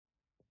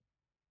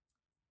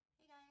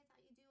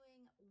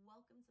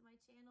welcome to my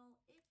channel.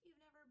 If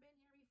you've never been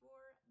here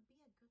before,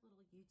 be a good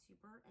little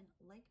YouTuber and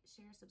like,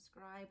 share,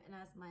 subscribe, and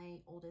as my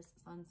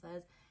oldest son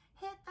says,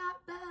 hit that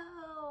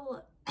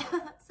bell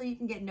so you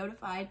can get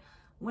notified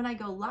when I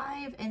go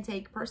live and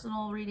take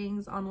personal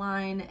readings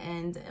online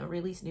and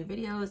release new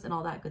videos and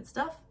all that good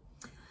stuff.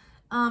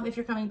 If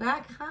you're coming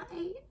back,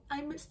 hi,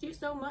 I missed you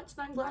so much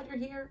and I'm glad you're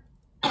here.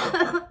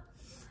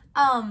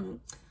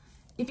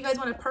 If you guys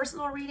want a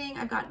personal reading,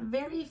 I've got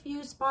very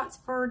few spots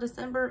for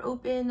December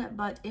open,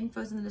 but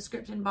info's in the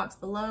description box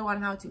below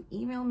on how to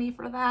email me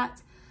for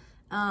that.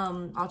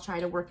 I'll try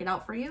to work it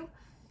out for you.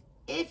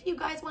 If you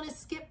guys want to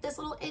skip this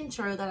little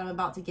intro that I'm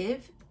about to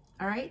give,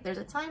 all right, there's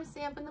a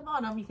timestamp in the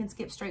bottom. You can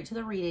skip straight to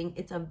the reading.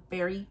 It's a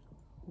very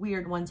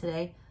weird one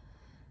today.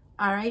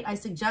 All right, I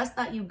suggest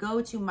that you go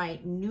to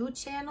my new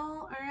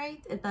channel, all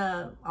right?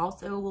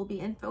 Also will be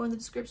info in the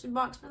description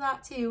box for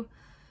that too.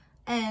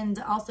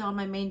 And also on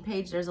my main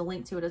page, there's a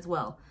link to it as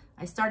well.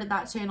 I started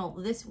that channel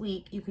this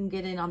week. You can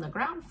get in on the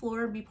ground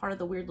floor, be part of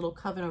the weird little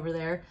coven over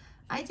there.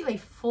 I do a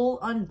full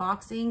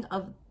unboxing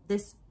of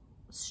this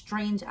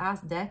strange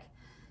ass deck,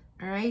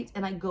 all right?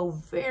 And I go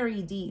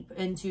very deep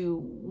into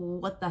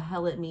what the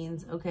hell it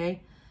means,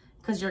 okay?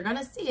 Because you're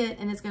gonna see it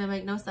and it's gonna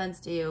make no sense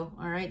to you,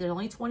 all right? There's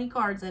only 20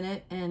 cards in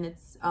it and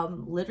it's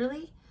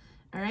literally,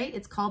 all right?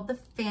 It's called the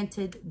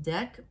Fanted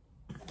deck.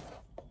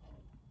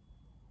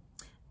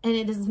 And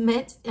it is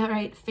meant, all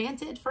right,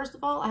 Fanted, first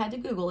of all, I had to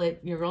Google it.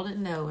 Your girl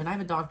didn't know, and I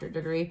have a doctorate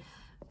degree.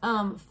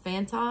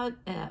 Fantad,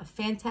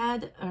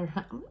 or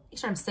I'm make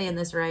sure I'm saying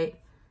this right.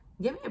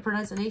 Give me a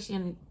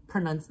pronunciation.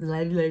 Fantad.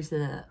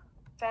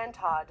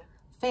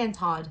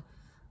 Fantad.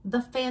 The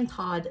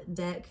Fantad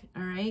deck,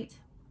 all right,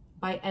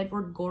 by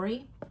Edward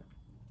Gorey.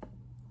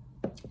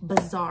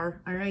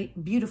 Bizarre, all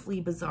right,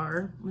 beautifully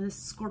bizarre. This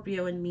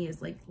Scorpio in me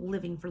is like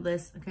living for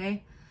this,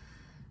 okay?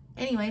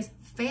 Anyways,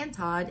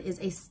 Fantad is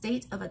a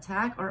state of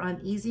attack or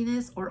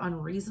uneasiness or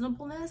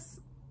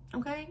unreasonableness,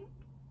 okay?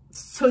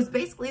 So it's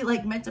basically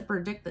like meant to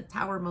predict the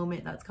tower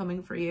moment that's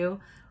coming for you.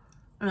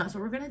 And that's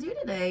what we're going to do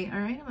today, all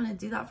right? I'm going to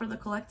do that for the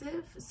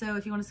collective. So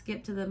if you want to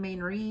skip to the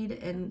main read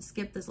and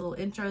skip this little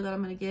intro that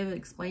I'm going to give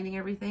explaining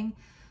everything,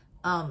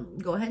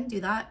 go ahead and do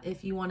that.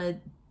 If you want a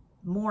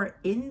more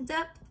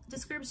in-depth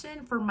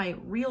description for my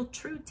real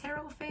true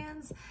tarot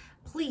fans,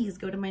 please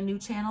go to my new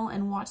channel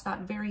and watch that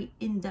very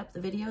in-depth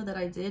video that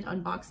I did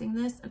unboxing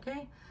this,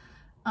 okay?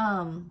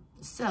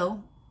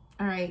 So,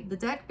 all right, the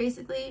deck,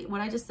 basically, what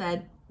I just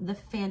said, the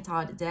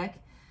Fantad deck,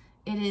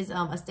 it is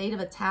a state of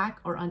attack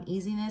or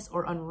uneasiness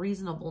or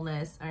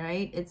unreasonableness, all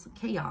right? It's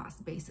chaos,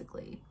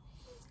 basically.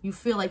 You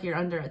feel like you're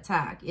under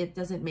attack. It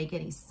doesn't make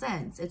any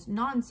sense. It's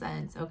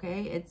nonsense,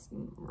 okay? It's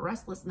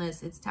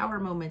restlessness, it's tower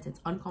moments, it's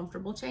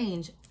uncomfortable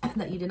change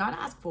that you did not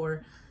ask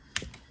for.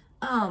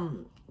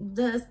 Please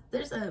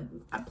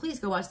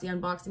go watch the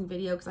unboxing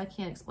video because I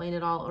can't explain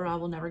it all or I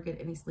will never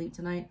get any sleep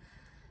tonight.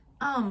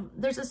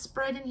 There's a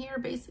spread in here,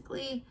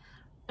 basically.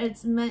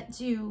 It's meant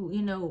to,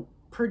 you know,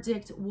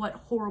 predict what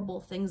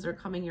horrible things are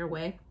coming your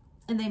way.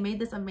 And they made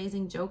this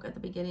amazing joke at the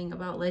beginning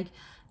about like,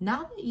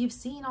 now that you've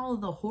seen all of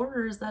the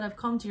horrors that have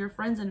come to your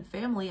friends and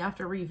family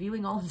after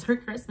reviewing all of their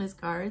Christmas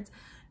cards,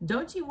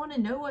 don't you want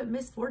to know what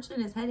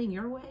misfortune is heading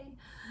your way?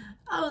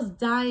 I was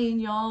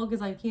dying, y'all,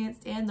 because I can't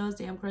stand those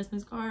damn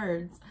Christmas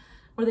cards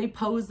where they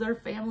pose their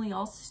family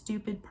all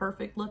stupid,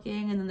 perfect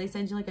looking, and then they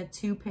send you like a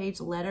 2-page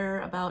letter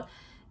about,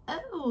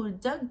 oh,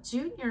 Doug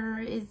Jr.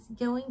 is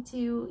going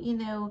to, you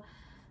know,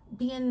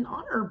 be in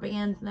honor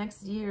band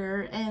next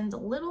year, and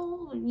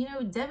little, you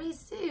know, Debbie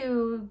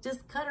Sue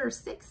just cut her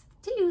 6th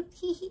tooth,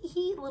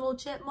 he, little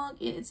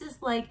chipmunk. It's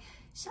just like,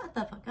 shut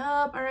the fuck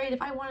up, all right?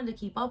 If I wanted to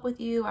keep up with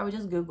you, I would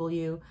just Google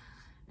you.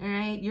 All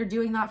right, you're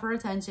doing that for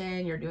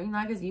attention. You're doing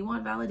that because you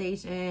want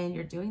validation.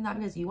 You're doing that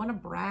because you want to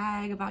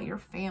brag about your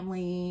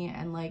family.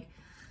 And like,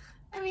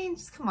 I mean,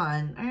 just come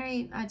on. All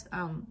right,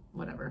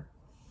 whatever.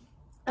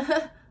 All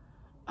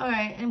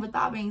right, and with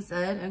that being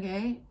said,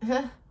 okay.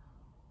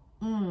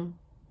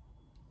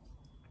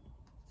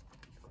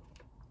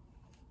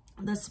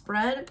 The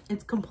spread,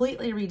 it's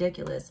completely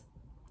ridiculous.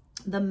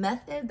 The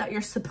method that you're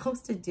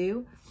supposed to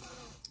do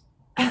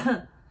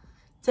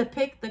to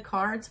pick the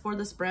cards for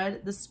the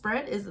spread is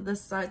the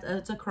size,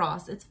 it's a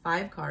cross, it's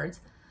 5 cards.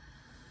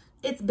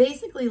 It's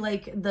basically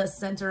like the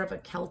center of a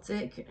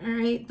Celtic, all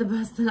right? The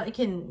best that I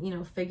can, you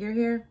know, figure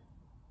here.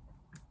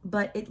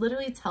 But it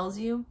literally tells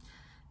you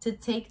to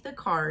take the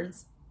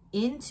cards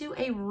into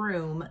a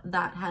room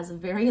that has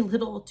very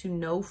little to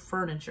no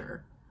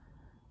furniture,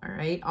 all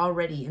right?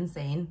 Already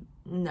insane.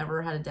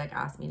 Never had a deck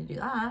ask me to do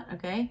that,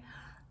 okay?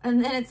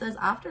 And then it says,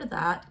 after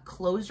that,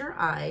 close your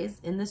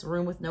eyes in this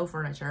room with no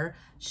furniture,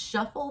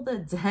 shuffle the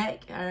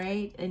deck, all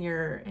right, in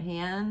your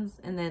hands,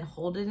 and then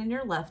hold it in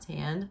your left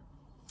hand.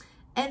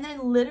 And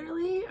then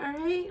literally, all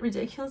right,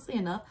 ridiculously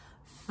enough,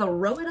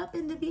 throw it up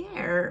into the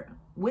air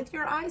with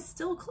your eyes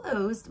still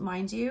closed,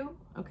 mind you,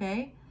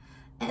 okay?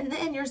 And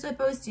then you're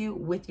supposed to,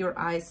 with your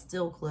eyes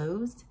still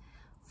closed,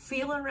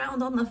 feel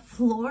around on the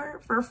floor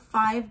for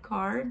 5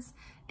 cards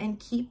and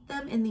keep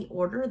them in the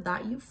order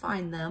that you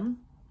find them.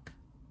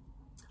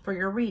 for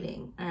your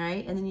reading, all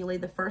right? And then you lay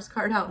the first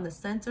card out in the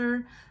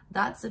center.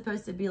 That's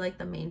supposed to be like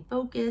the main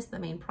focus, the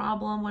main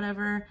problem,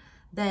 whatever.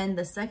 Then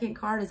the second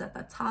card is at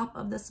the top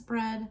of the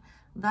spread.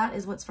 That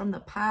is what's from the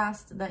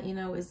past that, you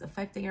know, is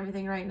affecting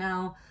everything right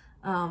now.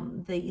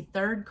 The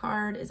third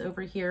card is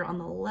over here on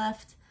the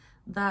left.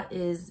 That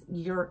is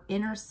your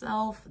inner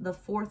self. The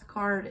fourth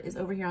card is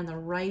over here on the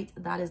right.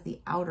 That is the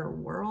outer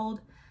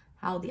world,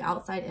 how the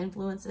outside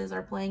influences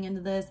are playing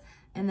into this.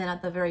 And then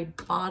at the very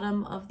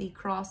bottom of the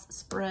cross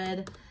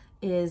spread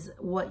is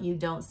what you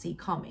don't see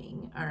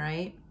coming, all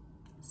right?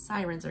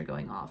 Sirens are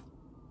going off.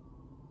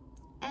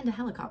 And a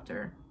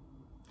helicopter.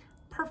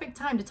 Perfect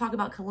time to talk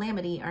about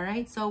calamity, all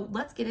right? So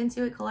let's get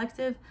into it,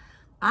 collective.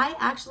 I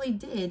actually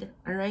did,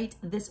 all right,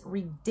 this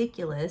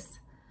ridiculous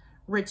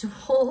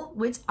ritual,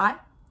 which I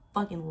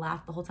fucking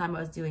laughed the whole time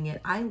I was doing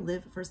it. I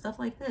live for stuff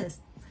like this.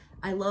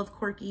 I love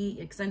quirky,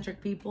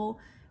 eccentric people.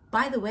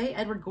 By the way,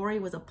 Edward Gorey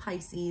was a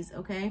Pisces,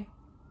 okay?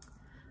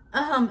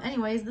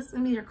 Anyways, this is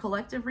gonna be your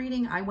collective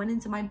reading. I went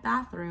into my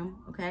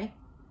bathroom, okay?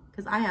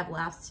 Because I have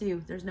laughs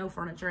too. There's no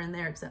furniture in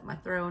there except my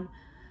throne.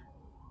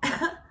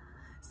 So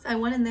I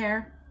went in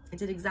there. I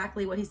did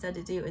exactly what he said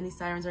to do, and these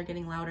sirens are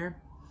getting louder.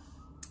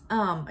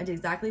 I did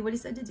exactly what he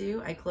said to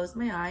do. I closed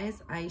my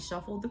eyes. I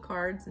shuffled the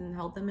cards and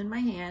held them in my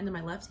hand, in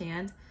my left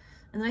hand.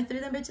 And then I threw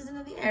them bitches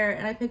into the air,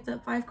 and I picked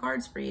up 5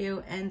 cards for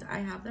you, and I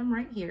have them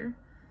right here.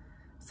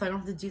 So I don't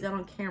have to do that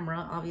on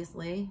camera,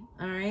 obviously.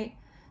 All right.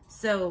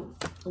 So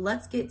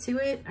let's get to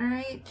it. All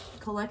right,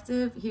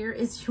 collective, here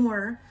is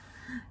your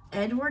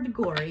Edward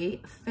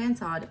Gorey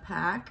Fantod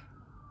pack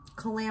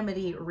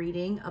calamity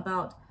reading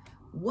about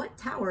what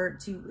tower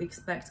to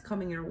expect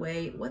coming your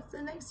way. What's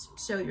the next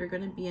show you're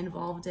going to be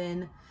involved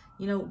in?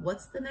 You know,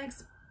 what's the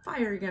next fire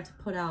you're going to have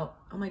to put out?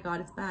 Oh my God,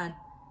 it's bad.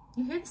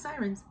 You hear the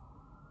sirens.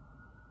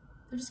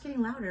 They're just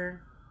getting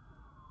louder.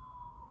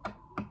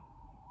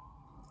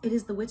 It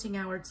is the witching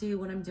hour too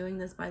when I'm doing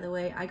this, by the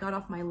way. I got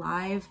off my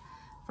live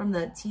from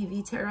the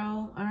TV tarot,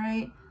 all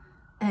right?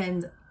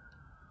 And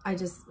I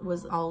just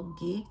was all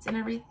geeked and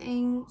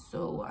everything,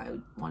 so I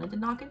wanted to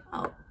knock it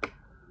out.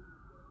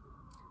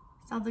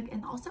 Sounds like,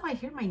 and also I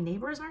hear my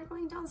neighbors aren't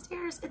going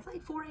downstairs. It's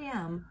like 4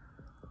 a.m.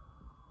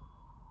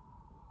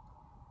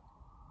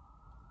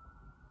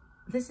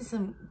 This is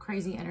some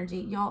crazy energy.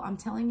 Y'all, I'm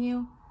telling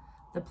you,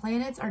 the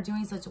planets are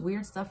doing such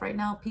weird stuff right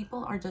now.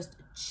 People are just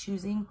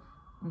choosing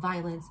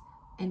violence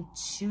and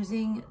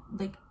choosing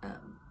like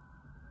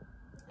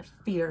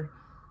fear.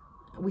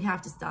 We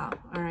have to stop,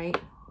 all right?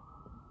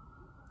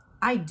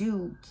 I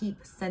do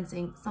keep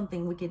sensing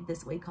something wicked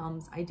this way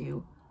comes. I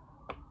do.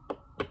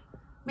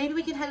 Maybe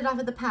we can head it off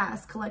at the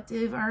pass,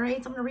 collective, all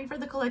right? So I'm going to read for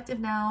the collective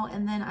now,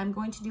 and then I'm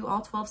going to do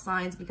all 12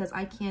 signs because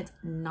I can't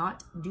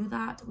not do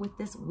that with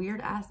this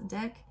weird-ass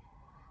deck.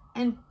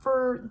 And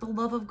for the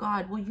love of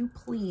God, will you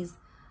please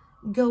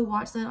go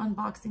watch that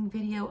unboxing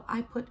video?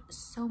 I put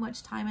so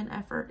much time and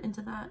effort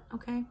into that,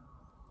 okay?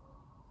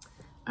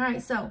 All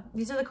right, so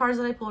these are the cards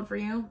that I pulled for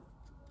you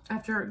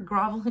after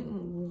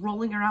groveling,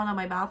 rolling around on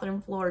my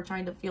bathroom floor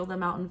trying to feel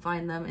them out and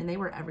find them, and they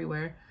were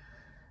everywhere.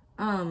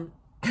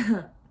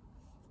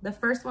 The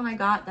first one I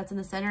got that's in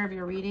the center of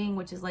your reading,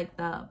 which is like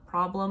the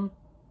problem,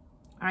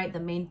 all right, the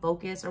main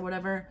focus or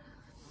whatever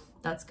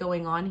that's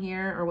going on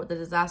here, or what the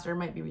disaster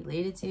might be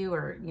related to,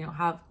 or, you know,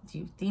 have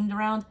you themed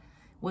around,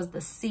 was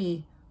the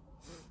sea.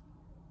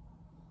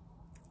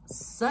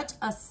 Such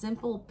a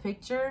simple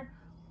picture,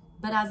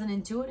 but as an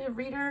intuitive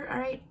reader, all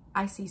right,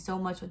 I see so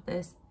much with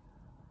this.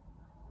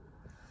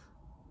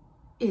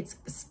 It's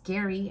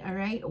scary, all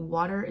right?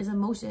 Water is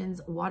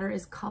emotions. Water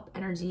is cup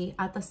energy.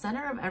 At the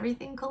center of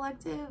everything,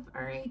 collective,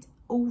 all right?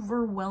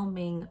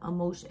 Overwhelming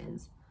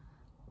emotions.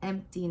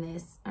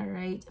 Emptiness, all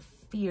right?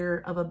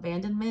 Fear of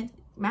abandonment.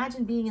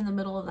 Imagine being in the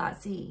middle of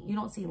that sea. You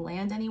don't see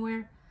land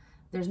anywhere.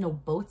 There's no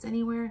boats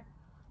anywhere.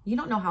 You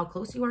don't know how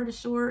close you are to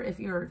shore, if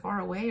you're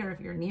far away or if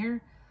you're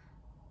near.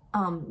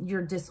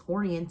 You're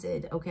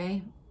disoriented,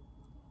 okay?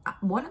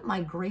 One of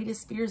my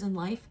greatest fears in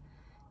life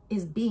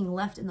is being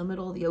left in the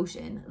middle of the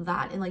ocean.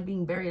 That and like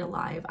being buried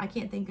alive. I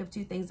can't think of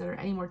two things that are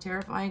any more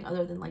terrifying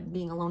other than like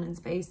being alone in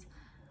space.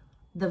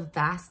 The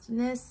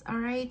vastness, all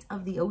right,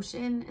 of the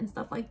ocean and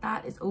stuff like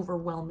that is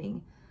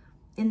overwhelming.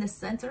 In the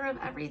center of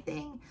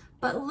everything.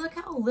 But look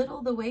how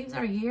little the waves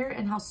are here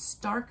and how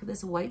stark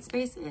this white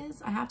space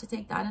is. I have to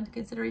take that into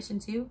consideration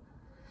too.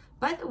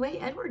 By the way,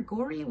 Edward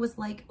Gorey was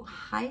like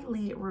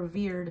highly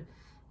revered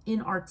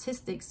in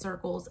artistic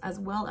circles as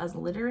well as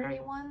literary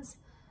ones.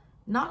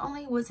 Not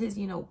only was his,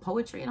 you know,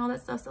 poetry and all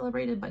that stuff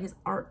celebrated, but his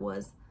art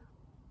was.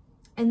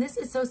 And this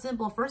is so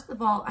simple. First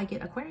of all, I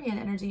get Aquarian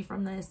energy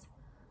from this.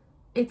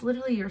 It's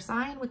literally your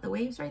sign with the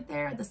waves right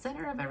there at the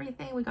center of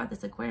everything. We got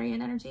this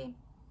Aquarian energy.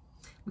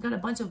 We got a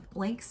bunch of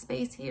blank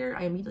space here.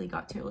 I immediately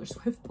got Taylor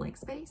Swift blank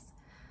space.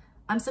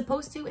 I'm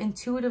supposed to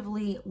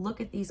intuitively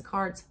look at these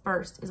cards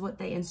first, is what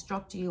they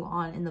instruct you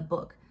on in the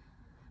book.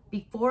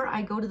 Before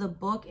I go to the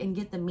book and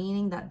get the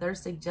meaning that they're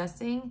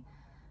suggesting,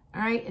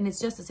 all right, and it's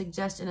just a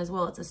suggestion as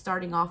well. It's a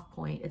starting off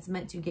point. It's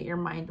meant to get your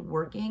mind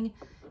working.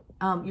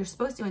 You're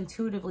supposed to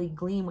intuitively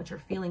glean what you're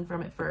feeling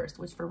from it first,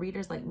 which for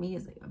readers like me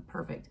is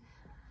perfect.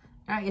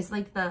 All right, it's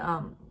like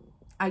the,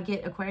 I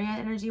get Aquarian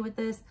energy with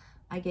this.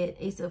 I get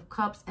Ace of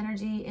Cups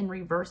energy in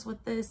reverse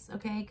with this,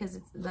 okay? Because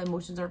the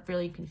emotions are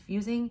fairly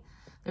confusing.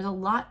 There's a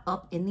lot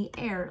up in the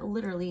air,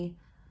 literally.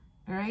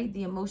 All right,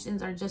 the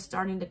emotions are just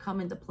starting to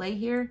come into play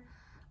here.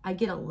 I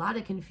get a lot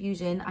of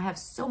confusion. I have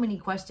so many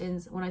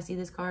questions when I see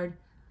this card.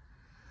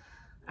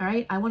 All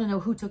right, I want to know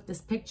who took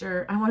this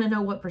picture. I want to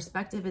know what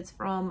perspective it's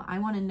from. I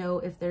want to know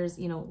if there's,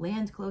 you know,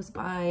 land close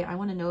by. I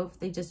want to know if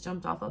they just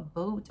jumped off a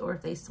boat or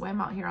if they swam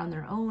out here on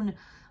their own.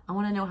 I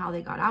want to know how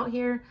they got out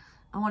here.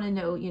 I want to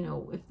know, you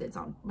know, if it's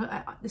on,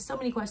 there's so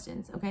many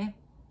questions, okay?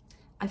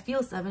 I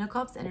feel Seven of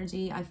Cups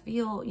energy. I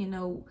feel, you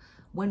know,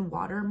 when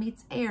water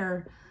meets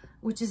air,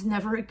 which is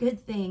never a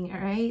good thing, all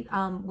right?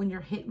 When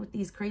you're hit with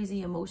these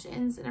crazy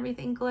emotions and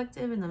everything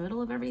collective in the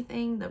middle of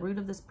everything, the root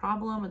of this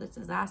problem or this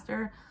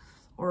disaster,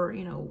 or,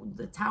 you know,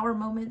 the tower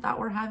moment that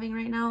we're having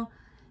right now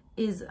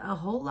is a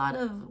whole lot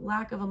of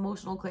lack of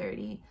emotional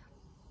clarity.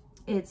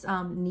 It's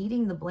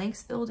needing the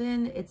blanks filled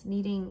in. It's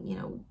needing, you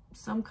know,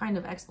 some kind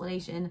of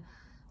explanation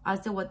as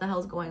to what the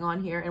hell's going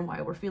on here and why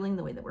we're feeling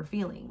the way that we're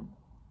feeling,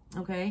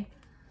 okay?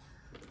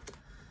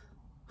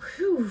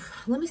 Whew.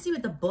 Let me see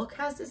what the book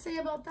has to say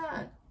about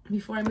that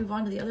before I move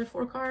on to the other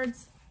 4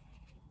 cards.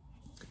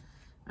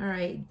 All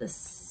right, the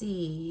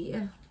Sea.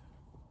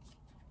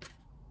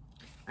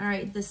 All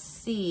right, the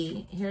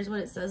Sea. Here's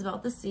what it says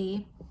about the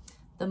Sea.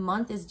 The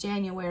month is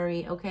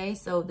January, okay?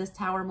 So this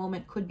tower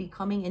moment could be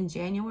coming in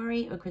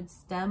January. It could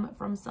stem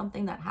from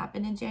something that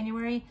happened in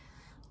January.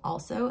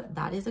 Also,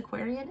 that is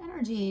Aquarian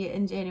energy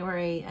in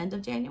January. End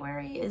of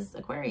January is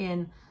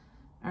Aquarian,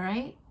 all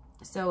right?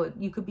 So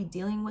you could be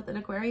dealing with an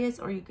Aquarius,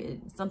 or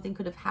something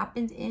could have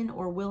happened in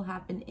or will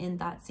happen in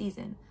that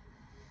season.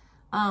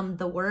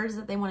 The words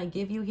that they want to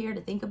give you here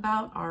to think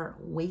about are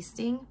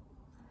wasting,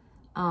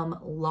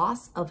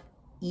 loss of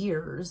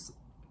ears,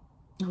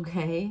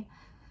 okay?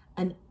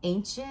 An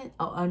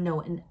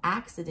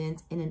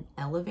accident in an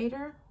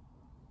elevator,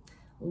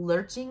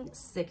 lurching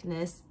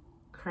sickness,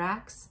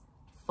 cracks,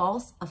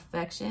 false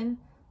affection,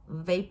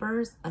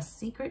 vapors, a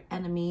secret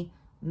enemy,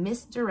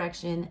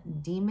 misdirection,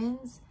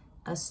 demons,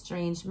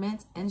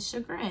 estrangement, and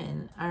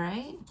chagrin, all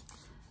right?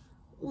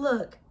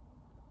 Look,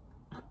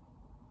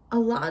 a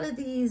lot of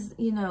these,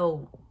 you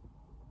know,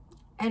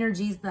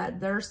 energies that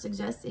they're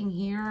suggesting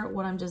here,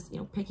 what I'm just, you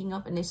know, picking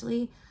up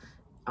initially,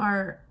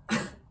 are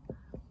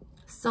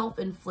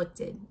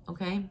self-inflicted,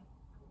 okay?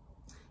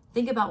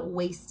 Think about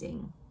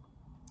wasting.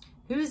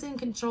 Who's in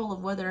control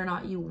of whether or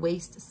not you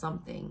waste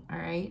something, all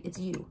right? It's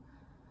you.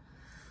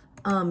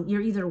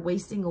 You're either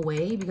wasting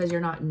away because you're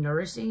not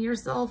nourishing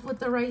yourself with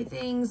the right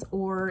things,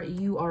 or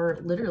you are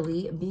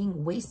literally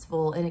being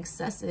wasteful and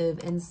excessive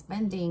and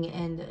spending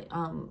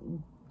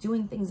and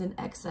doing things in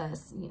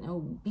excess, you know,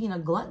 being a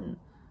glutton.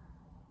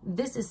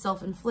 This is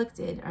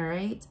self-inflicted, all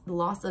right? The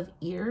loss of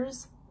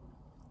ears.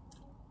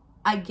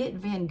 I get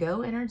Van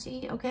Gogh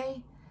energy,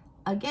 okay?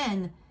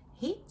 Again,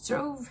 he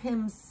drove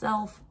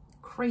himself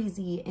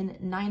crazy in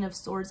 9 of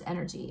Swords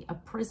energy, a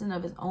prison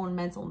of his own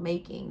mental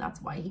making.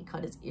 That's why he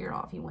cut his ear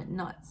off. He went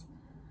nuts.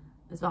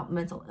 It's about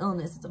mental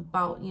illness. It's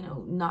about, you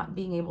know, not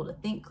being able to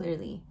think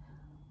clearly.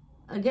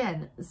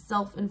 Again,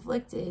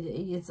 self-inflicted.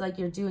 It's like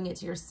you're doing it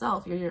to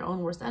yourself. You're your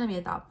own worst enemy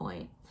at that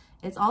point.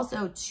 It's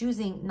also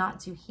choosing not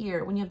to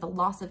hear. When you have the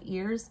loss of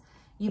ears,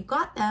 you've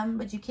got them,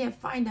 but you can't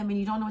find them and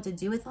you don't know what to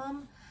do with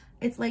them.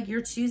 It's like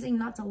you're choosing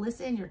not to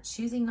listen. You're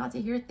choosing not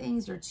to hear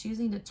things. You're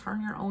choosing to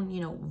turn your own, you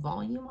know,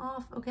 volume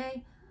off,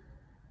 okay?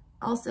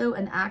 Also,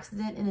 an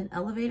accident in an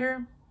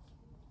elevator.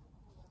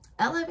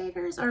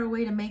 Elevators are a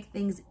way to make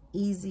things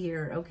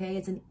easier, okay?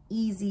 It's an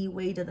easy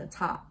way to the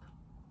top.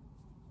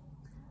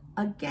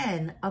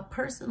 Again, a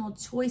personal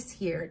choice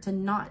here to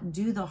not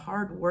do the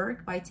hard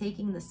work by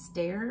taking the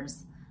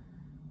stairs,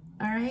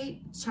 all right?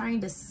 Trying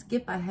to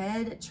skip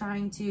ahead,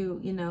 trying to,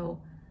 you know,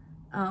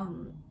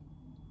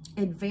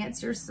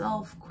 advance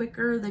yourself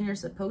quicker than you're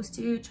supposed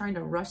to, trying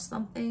to rush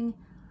something,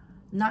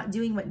 not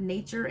doing what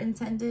nature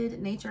intended.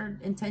 Nature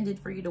intended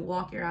for you to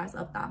walk your ass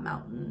up that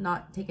mountain,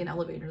 not take an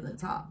elevator to the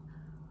top.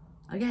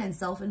 Again,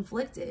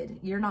 self-inflicted.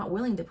 You're not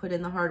willing to put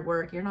in the hard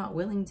work. You're not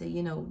willing to,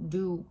 you know,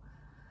 do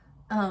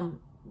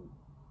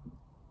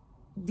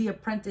the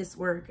apprentice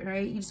work,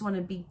 right? You just want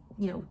to be,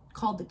 you know,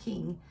 called the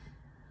king.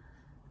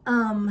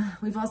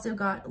 We've also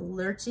got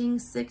lurching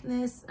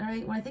sickness, all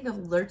right? When I think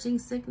of lurching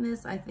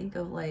sickness, I think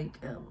of like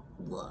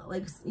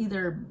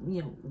either,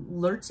 you know,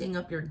 lurching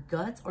up your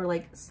guts or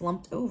like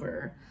slumped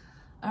over,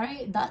 all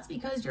right? That's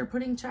because you're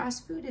putting trash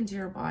food into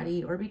your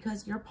body, or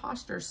because your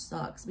posture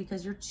sucks,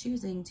 because you're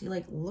choosing to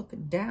like look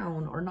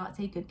down or not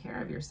take good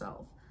care of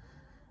yourself.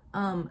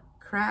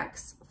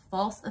 Cracks,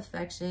 false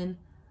affection,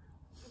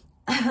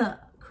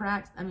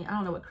 cracks. I mean, I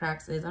don't know what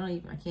cracks is. I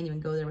can't even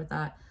go there with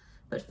that,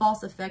 but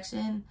false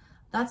affection,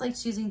 that's like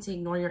choosing to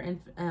ignore your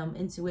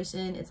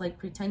intuition. It's like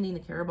pretending to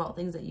care about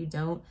things that you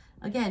don't.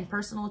 Again,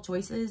 personal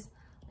choices,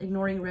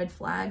 ignoring red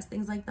flags,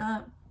 things like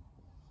that.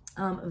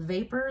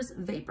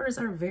 Vapors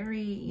are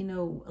very, you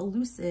know,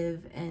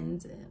 elusive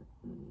and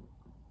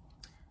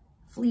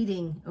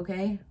fleeting,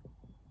 okay?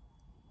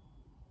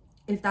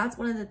 If that's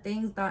one of the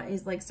things that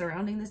is like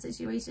surrounding the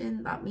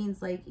situation, that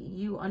means like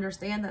you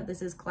understand that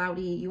this is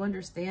cloudy. You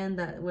understand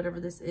that whatever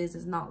this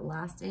is not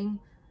lasting.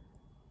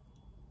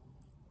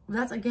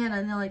 That's, again,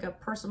 I know, like a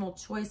personal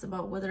choice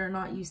about whether or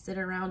not you sit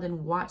around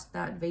and watch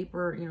that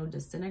vapor, you know,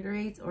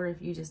 disintegrate, or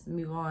if you just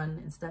move on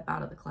and step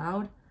out of the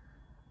cloud.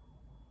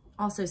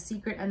 Also,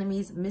 secret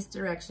enemies,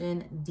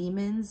 misdirection,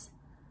 demons,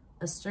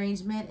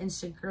 estrangement, and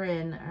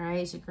chagrin. All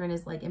right, chagrin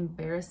is like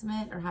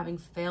embarrassment or having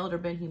failed or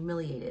been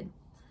humiliated.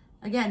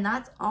 Again,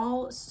 that's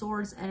all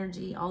swords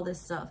energy, all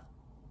this stuff.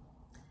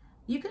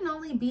 You can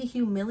only be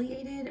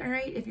humiliated, all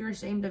right, if you're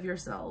ashamed of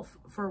yourself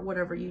for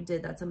whatever you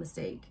did that's a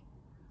mistake.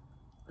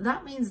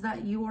 That means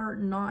that you are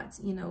not,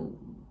 you know,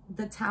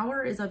 the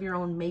tower is of your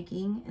own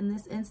making in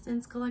this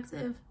instance,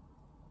 collective.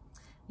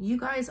 You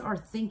guys are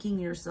thinking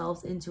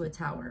yourselves into a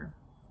tower.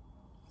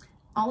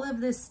 All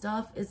of this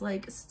stuff is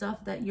like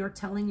stuff that you're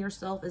telling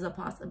yourself is a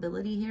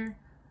possibility here,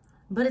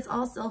 but it's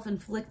all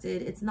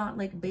self-inflicted. It's not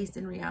like based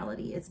in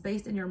reality. It's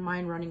based in your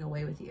mind running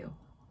away with you.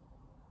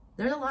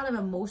 There's a lot of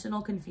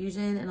emotional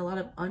confusion and a lot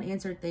of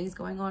unanswered things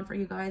going on for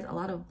you guys, a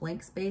lot of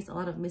blank space, a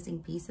lot of missing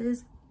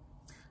pieces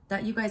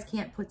that you guys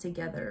can't put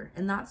together,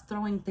 and that's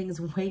throwing things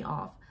way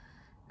off.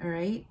 All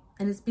right,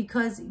 and it's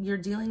because you're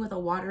dealing with a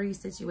watery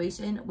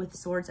situation with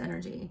swords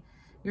energy.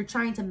 You're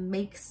trying to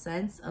make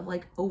sense of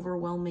like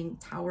overwhelming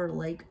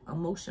tower-like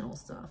emotional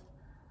stuff.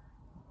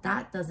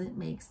 That doesn't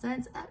make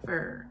sense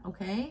ever,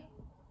 okay?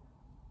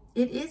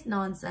 It is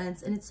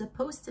nonsense, and it's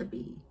supposed to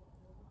be.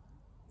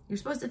 You're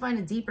supposed to find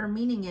a deeper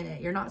meaning in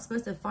it. You're not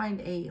supposed to find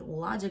a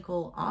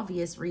logical,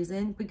 obvious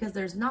reason, because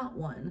there's not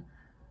one.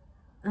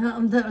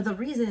 The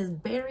reason is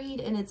buried,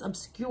 and it's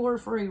obscure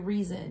for a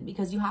reason,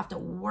 because you have to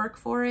work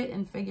for it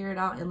and figure it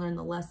out and learn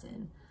the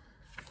lesson.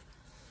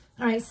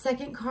 All right,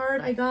 second card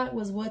I got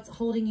was what's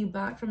holding you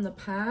back from the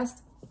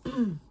past.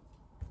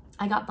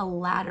 I got the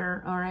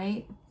ladder, all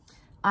right?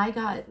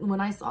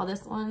 When I saw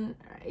this one,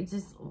 it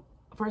just,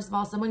 first of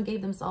all, someone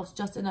gave themselves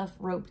just enough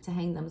rope to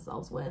hang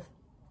themselves with.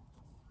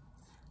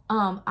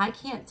 I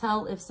can't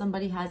tell if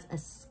somebody has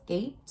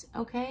escaped,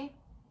 okay,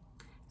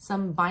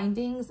 some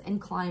bindings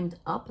and climbed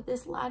up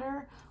this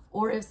ladder,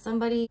 or if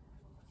somebody,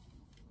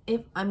 I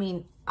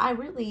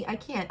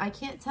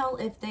can't tell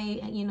if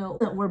they, you know,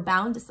 were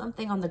bound to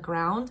something on the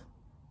ground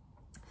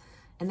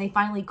and they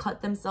finally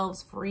cut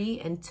themselves free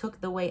and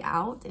took the way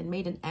out and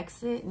made an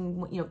exit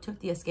and, you know, took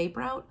the escape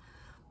route,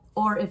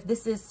 or if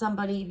this is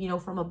somebody, you know,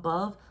 from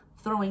above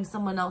throwing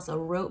someone else a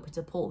rope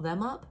to pull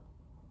them up.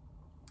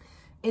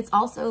 It's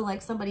also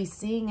like somebody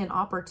seeing an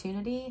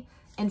opportunity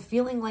and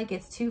feeling like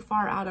it's too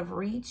far out of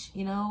reach,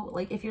 you know,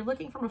 like if you're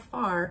looking from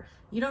afar,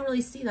 you don't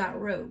really see that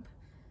rope.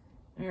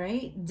 All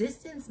right,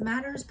 distance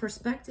matters,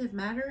 perspective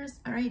matters.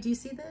 All right, do you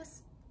see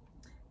this?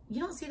 You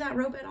don't see that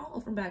rope at all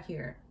from back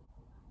here.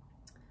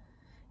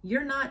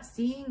 You're not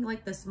seeing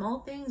like the small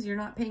things. You're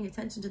not paying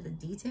attention to the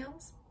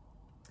details.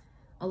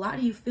 A lot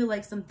of you feel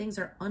like some things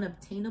are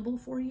unobtainable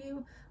for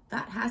you.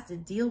 That has to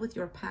deal with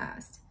your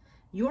past.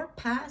 Your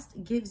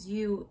past gives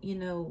you, you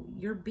know,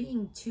 you're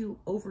being too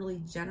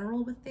overly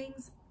general with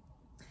things.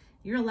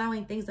 You're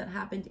allowing things that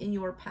happened in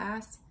your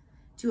past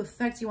to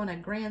affect you on a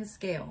grand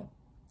scale.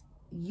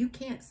 You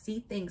can't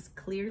see things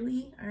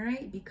clearly, all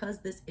right, because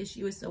this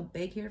issue is so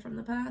big here from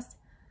the past.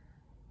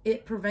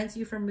 It prevents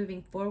you from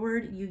moving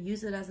forward. You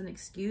use it as an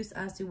excuse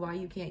as to why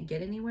you can't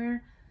get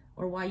anywhere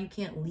or why you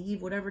can't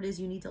leave whatever it is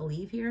you need to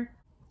leave here.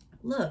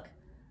 Look,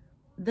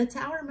 the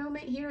tower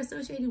moment here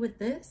associated with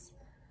this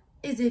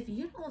is if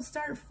you don't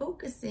start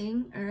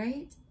focusing, all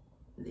right,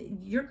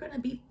 you're going to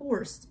be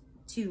forced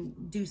to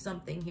do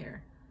something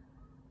here.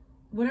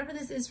 Whatever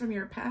this is from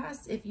your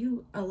past, if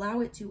you allow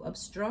it to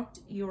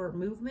obstruct your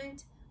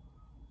movement,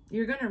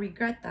 you're going to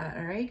regret that,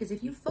 all right? Because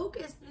if you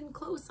focus in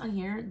close on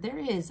here, there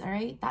is, all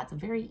right? That's a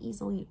very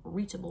easily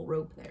reachable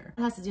rope there.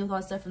 It has to deal with all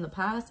that stuff from the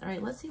past. All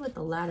right, let's see what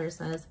the ladder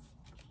says.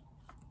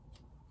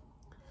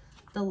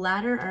 The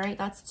ladder, all right,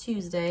 that's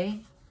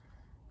Tuesday.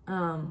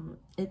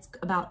 It's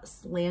about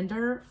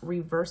slander,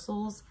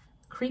 reversals,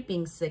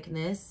 creeping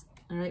sickness.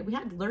 All right, we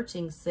had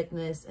lurching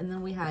sickness, and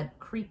then we had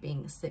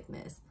creeping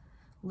sickness.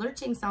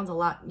 Lurching sounds a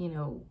lot, you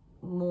know,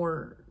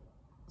 more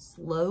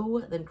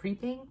slow than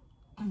creeping.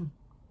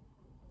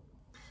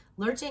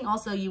 Lurching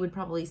also you would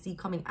probably see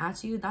coming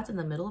at you. That's in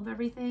the middle of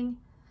everything.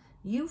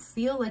 You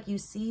feel like you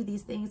see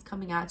these things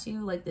coming at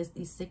you, like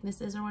these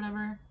sicknesses or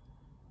whatever.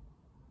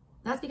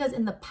 That's because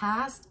in the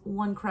past,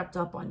 one crept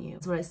up on you.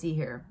 That's what I see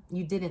here.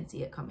 You didn't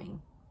see it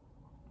coming.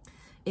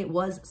 It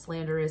was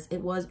slanderous.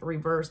 It was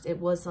reversed. It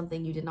was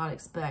something you did not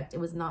expect. It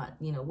was not,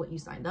 you know, what you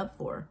signed up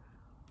for.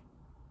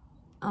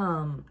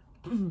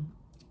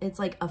 It's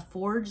like a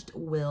forged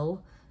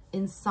will,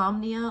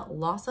 insomnia,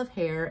 loss of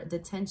hair,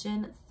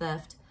 detention,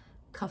 theft,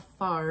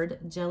 cafard,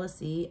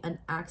 jealousy, an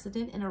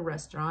accident in a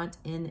restaurant,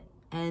 and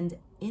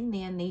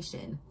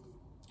inanition.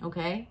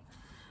 Okay?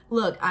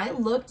 Look, I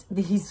looked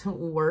these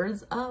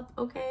words up,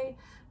 okay?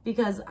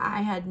 Because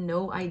I had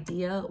no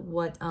idea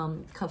what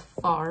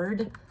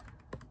cafard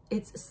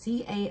It's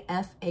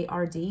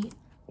C-A-F-A-R-D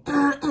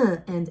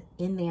and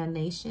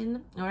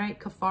inanition. All right.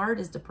 Cafard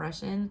is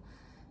depression.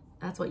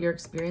 That's what you're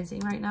experiencing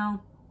right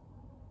now.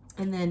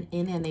 And then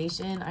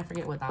inanition, I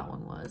forget what that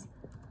one was.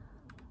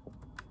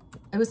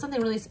 It was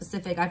something really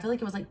specific. I feel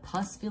like it was like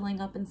pus filling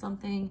up in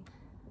something.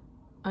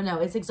 Oh no,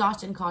 it's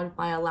exhaustion caused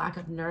by a lack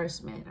of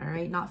nourishment, all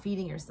right? Not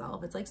feeding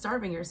yourself. It's like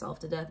starving yourself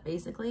to death,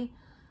 basically.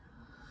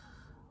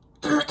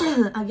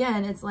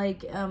 Again, it's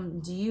like,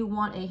 do you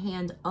want a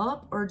hand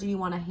up or do you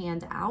want a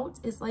hand out?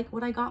 Is like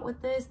what I got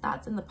with this.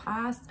 That's in the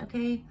past,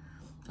 okay?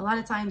 A lot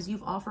of times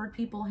you've offered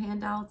people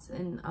handouts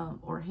and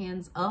or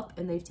hands up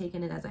and they've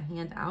taken it as a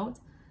hand out.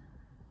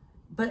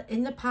 But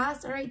in the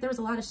past, all right, there was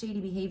a lot of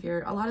shady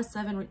behavior. A lot of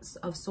Seven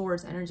of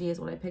Swords energy is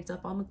what I picked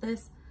up on with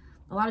this.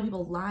 A lot of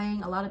people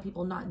lying, a lot of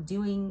people not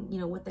doing, you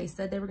know, what they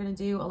said they were going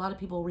to do. A lot of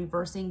people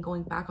reversing,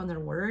 going back on their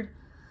word.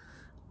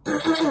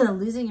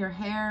 Losing your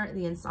hair,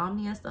 the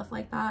insomnia, stuff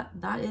like that.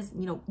 That is,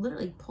 you know,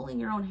 literally pulling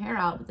your own hair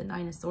out with the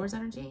Nine of Swords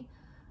energy.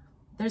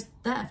 There's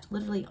theft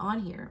literally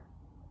on here.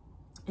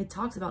 It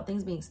talks about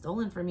things being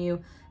stolen from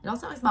you. It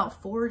also talks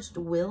about forged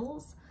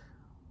wills.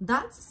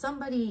 That's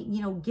somebody,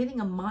 you know, getting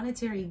a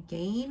monetary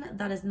gain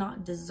that is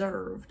not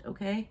deserved,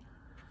 okay?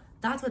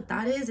 That's what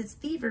that is. It's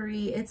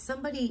thievery. It's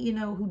somebody, you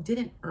know, who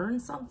didn't earn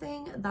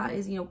something that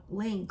is, you know,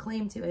 laying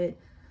claim to it.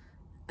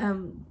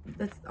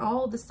 That's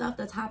all the stuff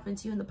that's happened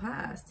to you in the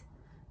past.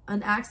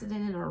 An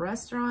accident in a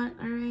restaurant,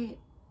 all right?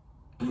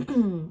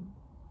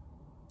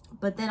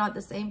 But then at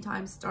the same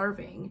time,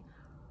 starving.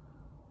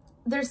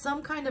 There's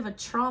some kind of a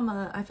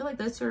trauma. I feel like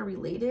those two are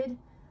related.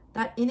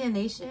 That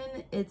inanition,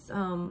 it's,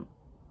 let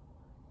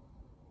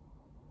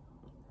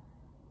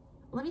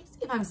me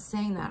see if I'm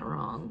saying that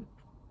wrong.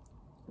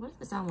 What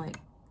does it sound like?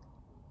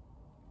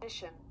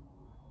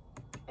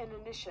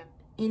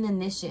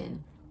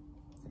 Inanition.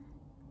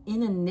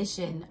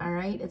 Inanition, all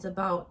right? It's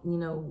about, you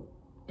know,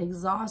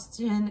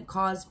 exhaustion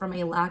caused from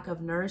a lack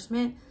of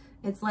nourishment.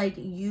 It's like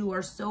you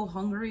are so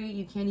hungry,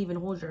 you can't even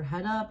hold your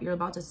head up. You're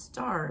about to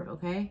starve,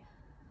 okay?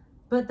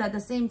 But at the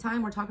same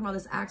time, we're talking about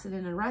this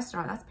accident in a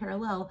restaurant. That's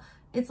parallel.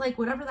 It's like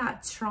whatever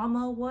that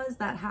trauma was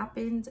that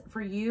happened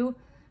for you,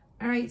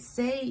 all right,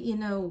 say, you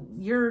know,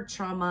 your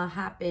trauma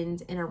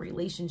happened in a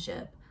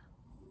relationship.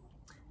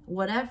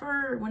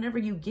 Whatever, whenever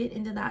you get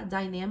into that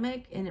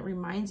dynamic and it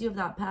reminds you of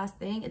that past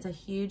thing, it's a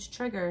huge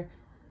trigger.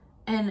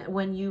 And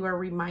when you are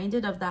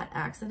reminded of that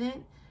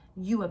accident,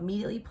 you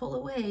immediately pull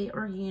away,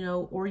 or, you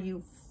know, or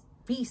you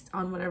feast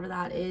on whatever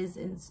that is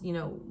and, you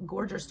know,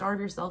 gorge or starve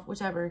yourself,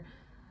 whichever.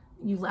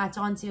 You latch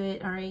onto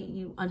it, all right?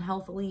 You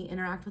unhealthily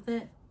interact with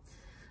it.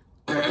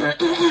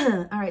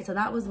 All right, so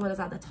that was what is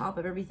at the top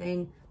of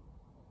everything.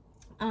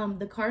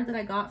 The card that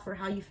I got for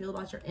how you feel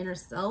about your inner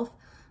self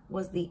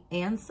was the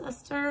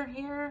Ancestor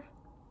here.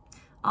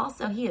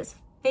 Also, he is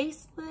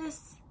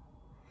faceless.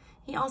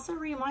 He also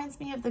reminds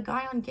me of the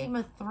guy on Game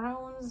of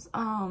Thrones,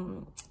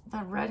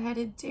 the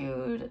redheaded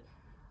dude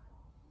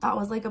that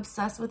was like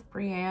obsessed with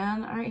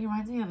Brienne. All right, he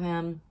reminds me of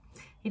him.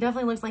 He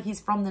definitely looks like he's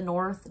from the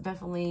north.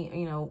 Definitely,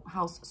 you know,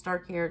 House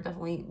Stark here.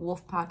 Definitely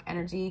wolf pack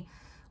energy,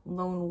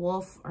 lone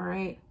wolf. All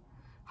right.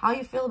 How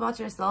you feel about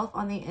yourself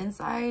on the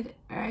inside,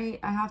 all right?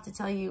 I have to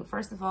tell you,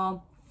 first of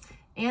all,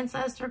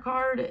 Ancestor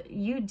card,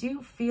 you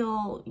do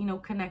feel, you know,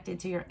 connected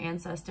to your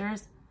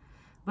ancestors,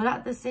 but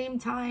at the same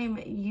time,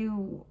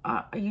 you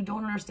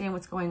don't understand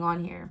what's going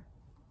on here.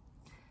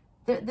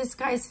 This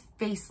guy's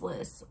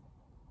faceless.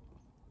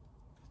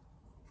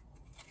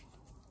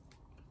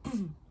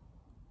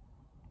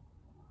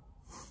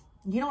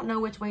 You don't know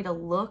which way to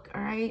look,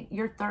 all right?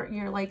 Your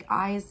like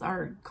eyes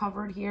are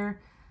covered here.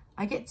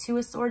 I get Two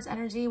of Swords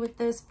energy with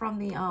this from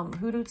the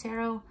Hoodoo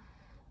Tarot.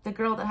 The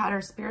girl that had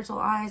her spiritual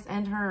eyes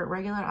and her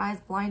regular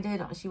eyes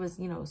blinded. She was,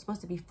 you know,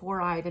 supposed to be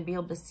four-eyed and be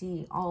able to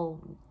see all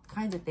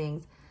kinds of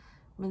things.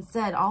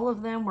 Instead, all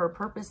of them were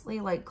purposely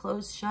like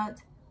closed shut.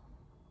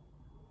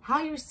 How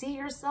you see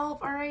yourself,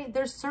 all right?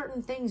 There's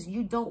certain things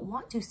you don't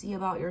want to see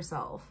about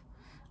yourself.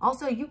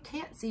 Also, you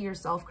can't see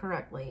yourself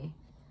correctly.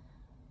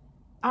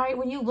 All right,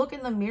 when you look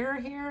in the mirror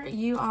here,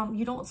 you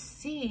don't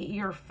see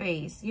your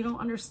face. You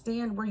don't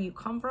understand where you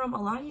come from.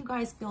 A lot of you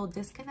guys feel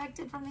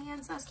disconnected from the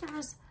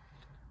ancestors.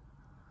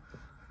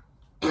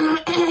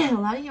 A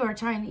lot of you are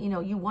trying to, you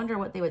know, you wonder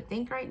what they would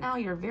think right now.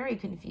 You're very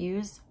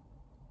confused.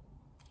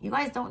 You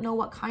guys don't know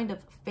what kind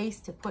of face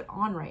to put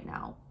on right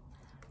now.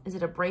 Is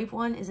it a brave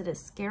one? Is it a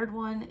scared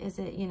one? Is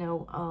it, you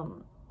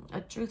know, a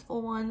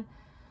truthful one?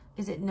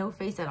 Is it no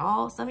face at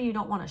all? Some of you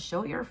don't want to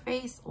show your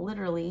face,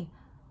 literally.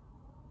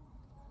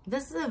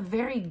 This is a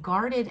very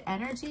guarded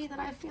energy that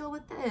I feel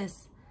with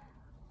this.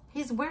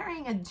 He's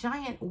wearing a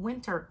giant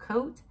winter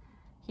coat.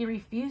 He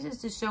refuses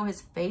to show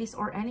his face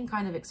or any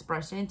kind of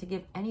expression to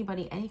give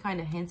anybody any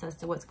kind of hints as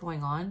to what's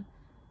going on.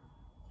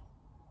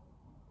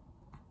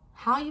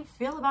 How you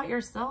feel about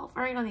yourself,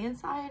 right, on the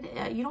inside,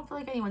 you don't feel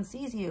like anyone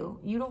sees you.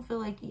 You don't feel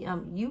like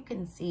you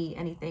can see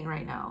anything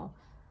right now.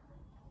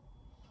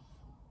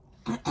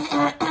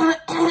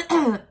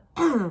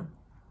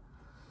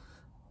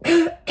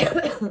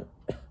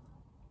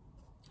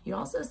 You're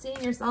also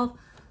seeing yourself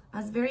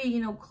as very,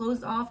 you know,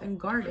 closed off and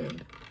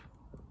guarded.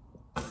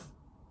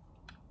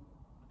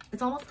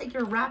 It's almost like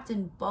you're wrapped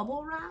in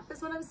bubble wrap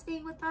is what I'm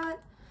seeing with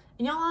that.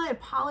 And y'all, I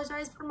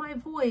apologize for my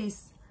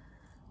voice.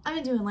 I've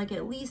been doing like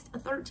at least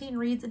 13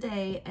 reads a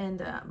day,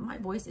 and my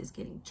voice is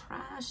getting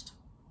trashed.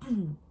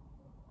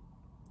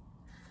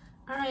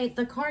 All right,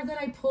 the card that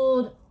I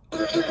pulled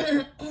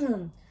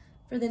for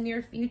the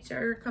near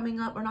future coming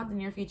up, or not the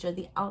near future,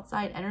 the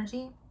outside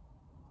energy,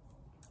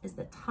 is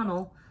the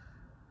tunnel.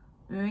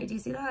 All right, do you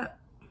see that?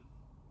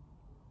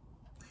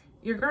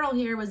 Your girl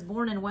here was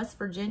born in West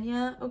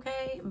Virginia,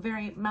 okay?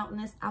 Very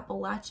mountainous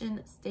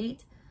Appalachian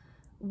state.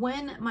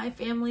 When my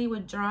family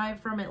would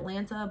drive from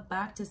Atlanta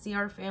back to see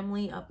our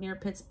family up near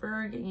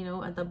Pittsburgh, you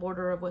know, at the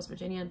border of West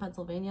Virginia and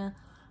Pennsylvania,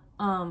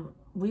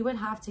 we would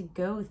have to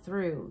go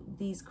through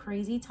these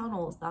crazy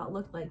tunnels that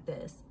looked like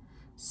this,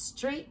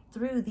 straight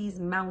through these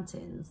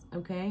mountains,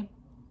 okay?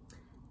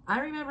 I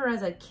remember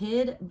as a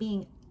kid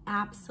being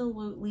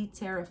absolutely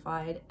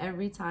terrified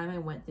every time I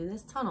went through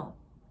this tunnel.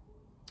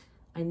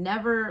 I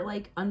never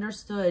like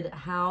understood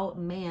how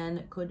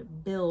man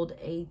could build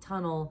a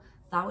tunnel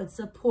that would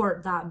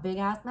support that big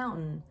ass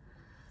mountain.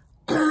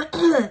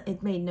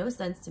 It made no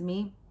sense to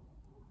me.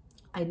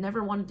 I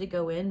never wanted to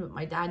go in, but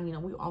my dad, you know,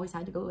 we always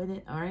had to go in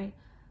it, all right?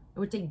 It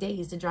would take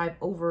days to drive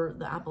over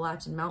the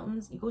Appalachian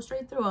Mountains. You go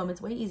straight through them,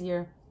 it's way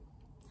easier.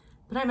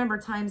 But I remember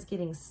times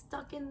getting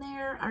stuck in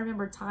there. I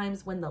remember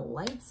times when the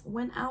lights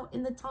went out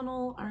in the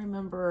tunnel. I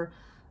remember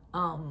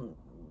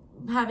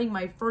having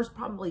my first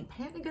probably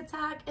panic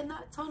attack in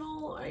that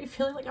tunnel. I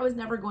feeling like I was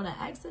never going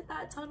to exit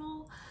that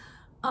tunnel.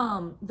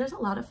 There's a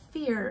lot of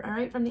fear, all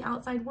right, from the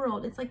outside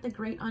world. It's like the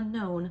great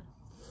unknown.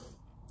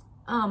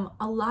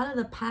 A lot of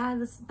the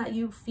paths that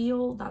you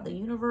feel that the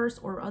universe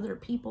or other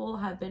people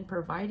have been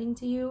providing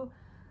to you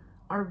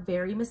are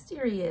very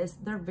mysterious.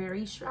 They're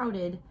very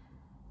shrouded.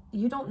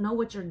 You don't know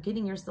what you're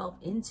getting yourself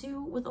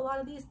into with a lot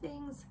of these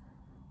things.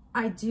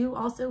 I do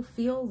also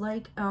feel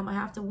like I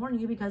have to warn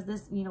you, because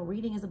this, you know,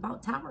 reading is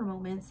about tower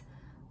moments.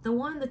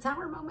 The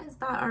tower moments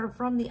that are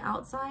from the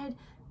outside,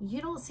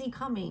 you don't see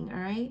coming, all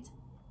right?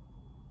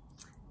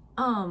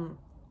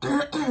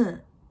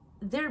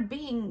 They're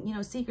being, you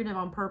know, secretive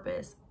on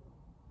purpose.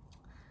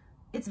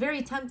 It's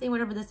very tempting,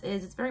 whatever this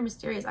is. It's very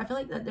mysterious. I feel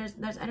like that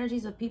there's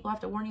energies of people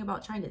have to warn you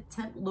about trying to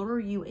lure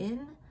you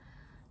in.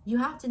 You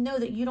have to know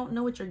that you don't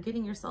know what you're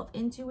getting yourself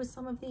into with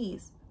some of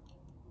these.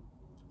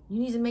 You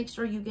need to make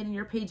sure you get in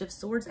your Page of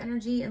Swords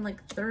energy and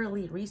like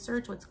thoroughly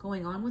research what's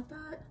going on with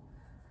that.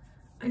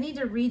 I need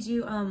to read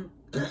you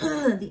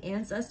the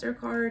Ancestor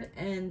card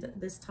and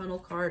this Tunnel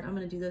card. I'm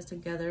going to do those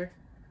together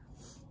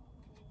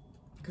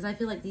because I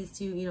feel like these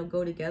two, you know,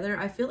 go together.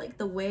 I feel like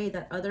the way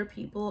that other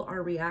people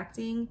are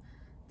reacting,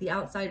 the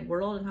outside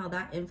world and how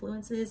that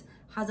influences,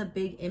 has a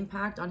big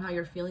impact on how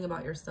you're feeling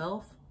about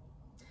yourself.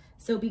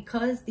 So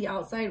because the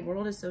outside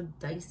world is so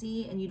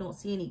dicey and you don't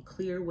see any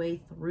clear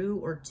way through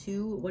or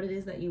to what it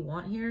is that you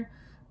want here,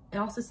 it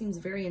also seems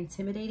very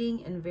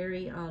intimidating and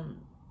very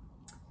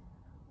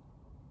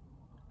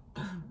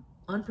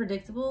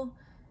unpredictable.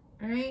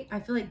 All right, I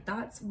feel like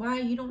that's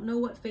why you don't know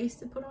what face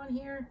to put on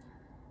here.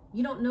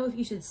 You don't know if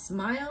you should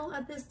smile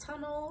at this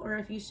tunnel or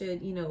if you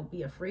should, you know,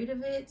 be afraid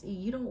of it.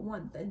 You don't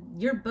want that.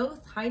 You're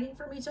both hiding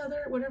from each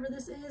other, whatever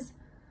this is.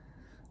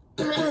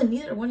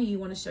 Neither one of you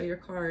want to show your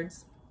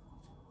cards.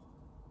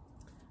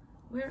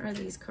 Where are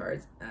these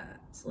cards at?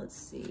 Let's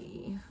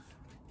see.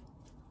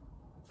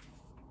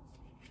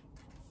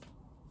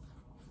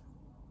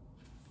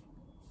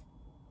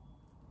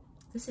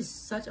 This is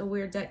such a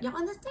weird deck. Y'all,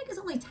 and this deck is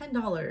only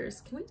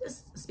 $10. Can we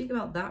just speak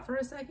about that for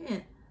a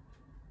second?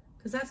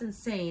 Because that's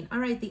insane. All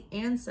right, the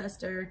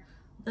Ancestor.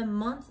 The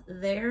month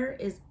there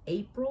is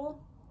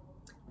April.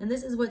 And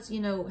this is what's,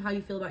 you know, how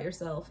you feel about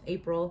yourself.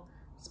 April.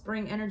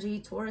 Spring energy,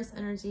 Taurus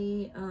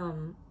energy.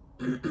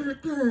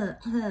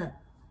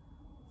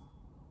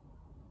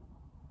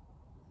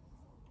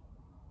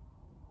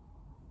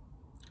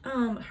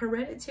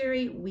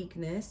 Hereditary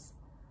weakness,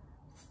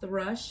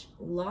 thrush,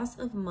 loss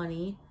of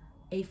money,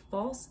 a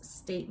false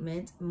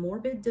statement,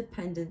 morbid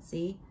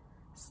dependency,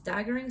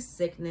 staggering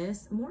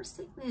sickness, more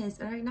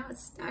sickness, all right, not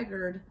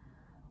staggered.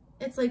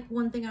 It's like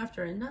one thing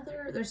after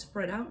another. They're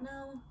spread out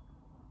now.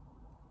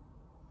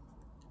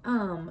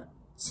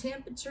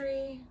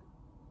 Champetry,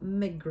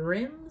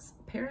 megrims,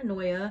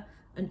 paranoia,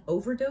 an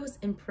overdose,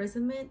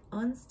 imprisonment,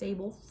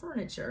 unstable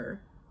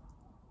furniture.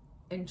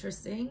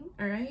 Interesting.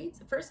 All right.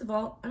 First of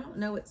all, I don't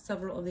know what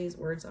several of these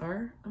words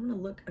are. I'm going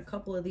to look a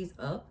couple of these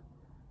up.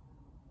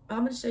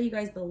 I'm going to show you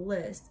guys the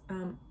list.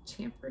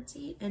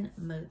 Champerty and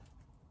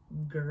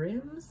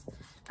megrims.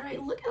 All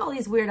right. Look at all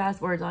these weird ass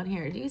words on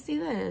here. Do you see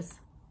this?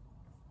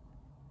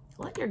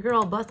 Let your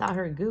girl bust out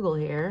her Google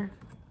here.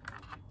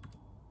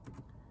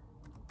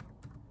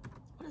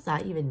 What does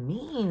that even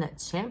mean?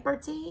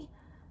 Champerty?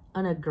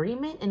 An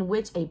agreement in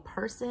which a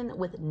person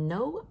with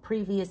no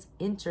previous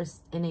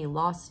interest in a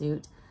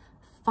lawsuit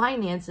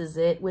finances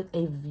it with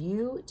a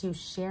view to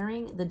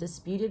sharing the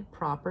disputed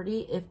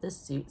property if the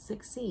suit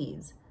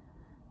succeeds.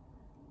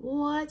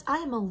 What? I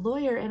am a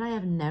lawyer and I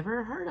have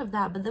never heard of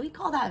that, but then we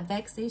call that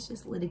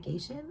vexatious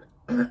litigation.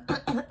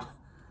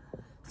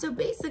 So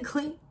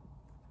basically,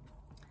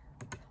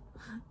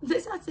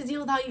 this has to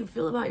deal with how you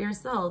feel about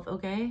yourself,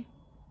 okay?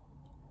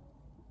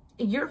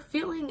 You're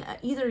feeling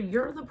either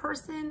you're the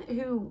person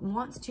who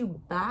wants to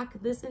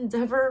back this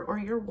endeavor or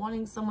you're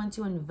wanting someone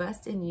to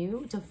invest in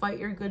you to fight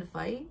your good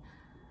fight.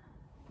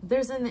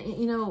 There's an,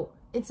 you know,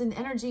 it's an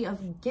energy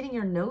of getting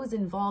your nose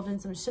involved in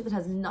some shit that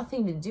has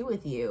nothing to do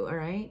with you, all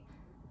right?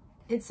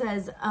 It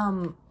says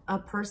a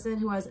person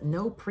who has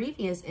no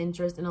previous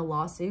interest in a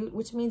lawsuit,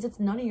 which means it's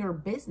none of your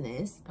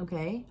business,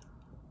 okay?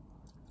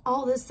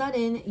 All of a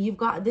sudden, you've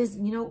got this,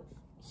 you know,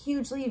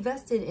 hugely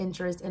vested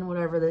interest in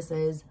whatever this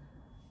is.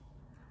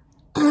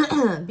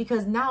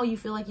 Because now you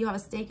feel like you have a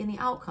stake in the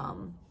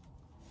outcome.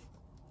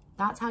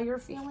 That's how you're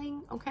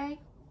feeling, okay?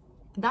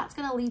 That's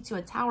going to lead to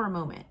a tower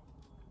moment.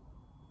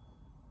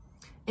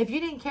 If you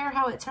didn't care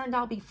how it turned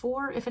out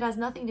before, if it has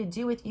nothing to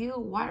do with you,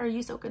 why are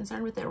you so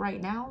concerned with it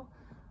right now?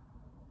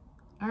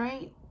 All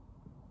right?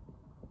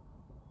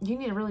 You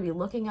need to really be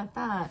looking at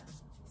that.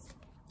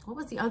 What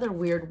was the other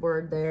weird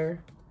word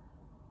there?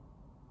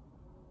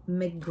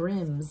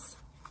 McGrims.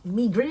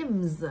 Me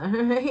Grims.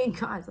 All right?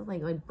 God, sounds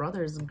like my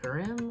brother's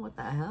Grimm. What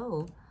the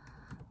hell?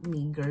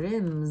 Me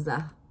Grims.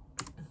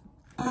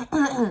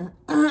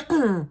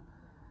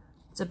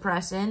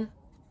 Depression.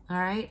 All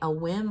right? A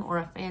whim or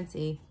a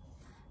fancy.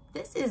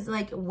 This is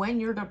like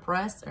when you're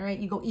depressed, all right?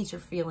 You go eat your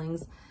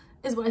feelings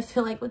is what I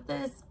feel like with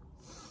this.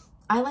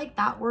 I like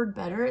that word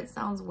better. It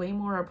sounds way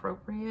more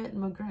appropriate.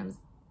 McGrims.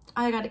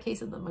 I got a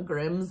case of the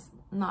McGrims,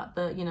 not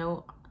the, you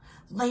know,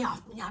 lay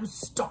off me, I'm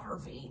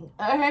starving.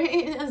 All right,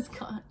 it's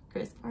got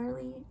Chris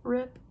Farley,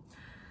 rip.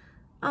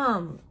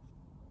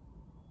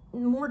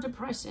 More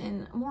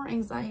depression, more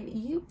anxiety.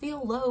 You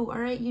feel low, all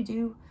right, you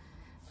do.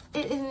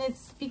 And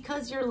it's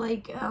because you're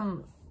like,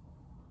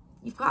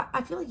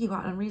 I feel like you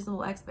got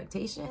unreasonable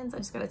expectations. I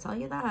just got to tell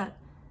you that.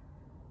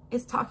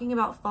 It's talking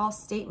about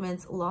false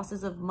statements,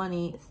 losses of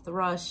money,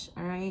 thrush,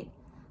 all right?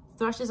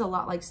 Thrush is a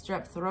lot like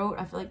strep throat.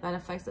 I feel like that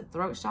affects the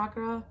throat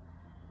chakra.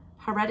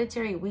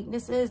 Hereditary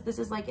weaknesses. This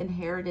is like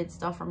inherited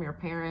stuff from your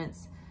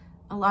parents.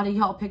 A lot of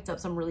y'all picked up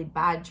some really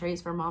bad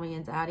traits from mommy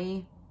and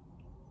daddy.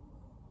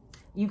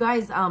 You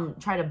guys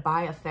try to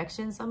buy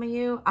affection, some of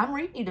you. I'm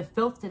reading you to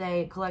filth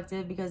today,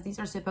 collective, because these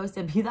are supposed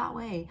to be that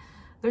way.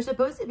 They're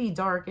supposed to be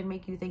dark and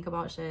make you think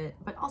about shit,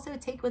 but also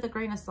take with a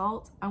grain of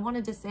salt. I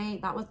wanted to say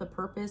that was the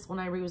purpose when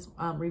I was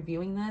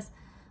reviewing this.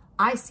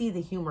 I see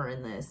the humor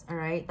in this, all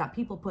right? That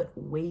people put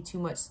way too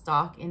much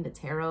stock into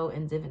tarot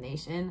and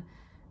divination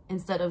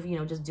instead of, you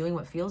know, just doing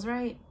what feels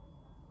right.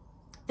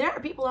 There are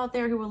people out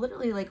there who will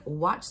literally like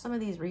watch some of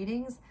these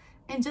readings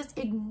and just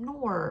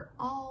ignore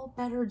all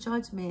better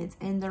judgments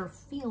and their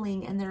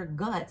feeling and their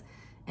gut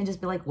and just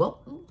be like, well,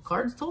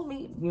 cards told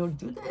me, you know,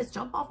 do this,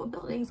 jump off a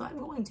building, so I'm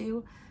going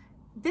to.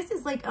 This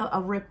is like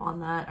a rip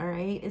on that, all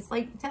right? It's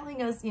like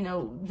telling us, you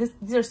know,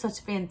 these are such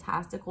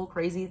fantastical,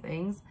 crazy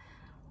things.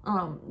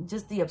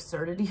 Just the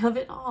absurdity of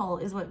it all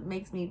is what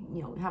makes me,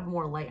 you know, have a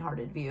more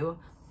lighthearted view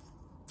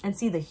and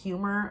see the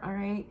humor, all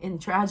right, in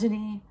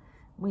tragedy.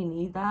 We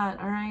need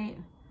that, all right?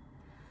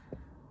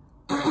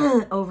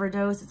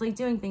 Overdose. It's like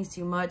doing things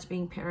too much,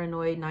 being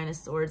paranoid, 9 of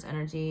Swords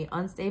energy,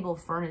 unstable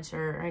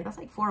furniture, right? That's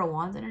like 4 of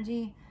Wands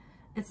energy.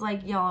 It's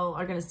like y'all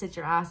are going to sit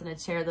your ass in a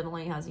chair that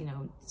only has, you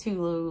know,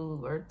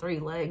 2 or 3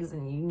 legs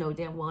and you know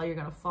damn well you're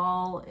going to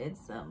fall.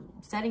 It's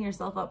setting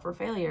yourself up for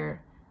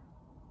failure.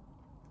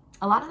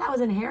 A lot of that was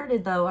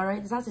inherited though, all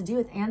right? This has to do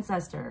with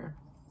ancestor.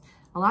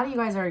 A lot of you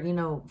guys are, you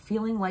know,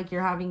 feeling like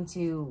you're having to,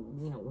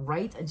 you know,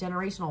 right a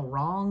generational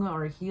wrong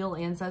or heal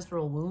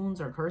ancestral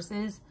wounds or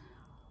curses.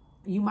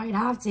 You might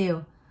have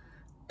to.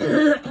 I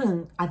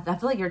feel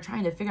like you're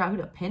trying to figure out who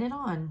to pin it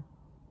on.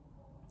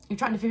 You're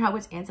trying to figure out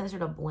which ancestor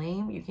to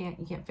blame. You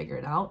can't figure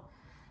it out.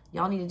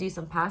 Y'all need to do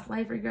some past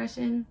life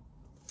regression.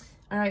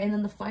 All right, and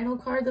then the final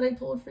card that I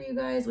pulled for you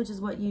guys, which is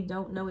what you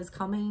don't know is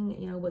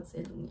coming, you know, what's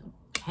in, you know,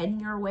 heading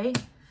your way.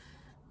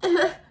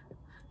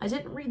 I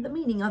didn't read the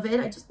meaning of it.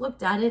 I just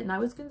looked at it and I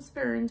was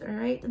concerned. All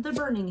right, the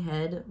burning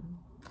head.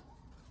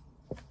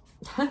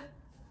 Can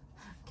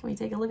we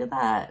take a look at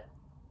that?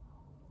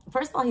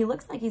 First of all, he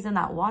looks like he's in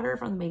that water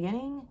from the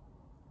beginning.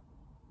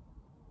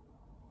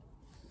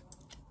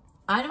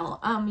 I don't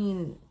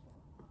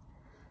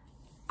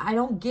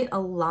get a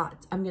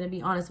lot, I'm going to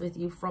be honest with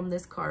you, from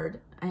this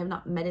card. I have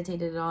not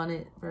meditated on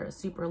it for a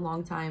super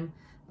long time.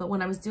 But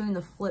when I was doing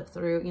the flip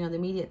through, you know, the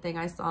immediate thing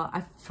I saw,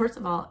 first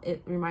of all,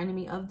 it reminded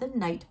me of the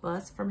night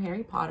bus from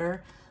Harry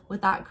Potter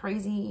with that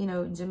crazy, you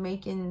know,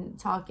 Jamaican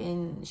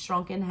talking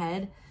shrunken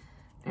head.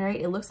 All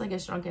right, it looks like a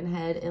shrunken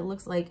head. It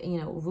looks like,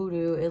 you know,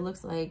 voodoo. It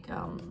looks like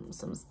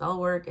some spell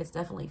work. It's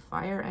definitely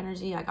fire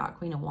energy. I got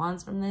Queen of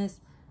Wands from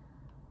this.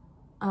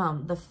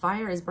 The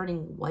fire is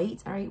burning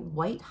white. All right,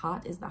 white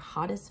hot is the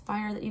hottest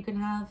fire that you can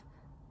have.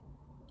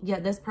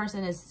 Yet this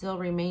person is still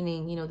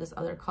remaining, you know, this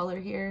other color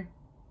here.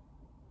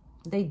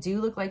 They do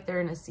look like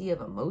they're in a sea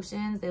of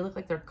emotions. They look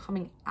like they're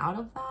coming out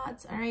of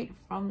that, all right,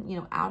 from, you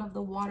know, out of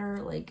the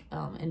water, like,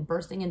 and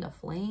bursting into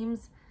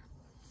flames.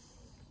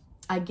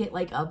 I get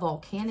like a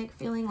volcanic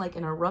feeling, like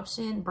an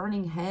eruption,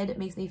 burning head. It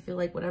makes me feel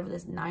like whatever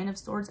this Nine of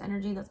Swords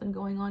energy that's been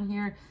going on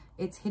here,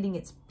 it's hitting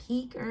its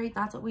peak, all right?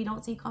 That's what we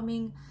don't see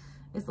coming.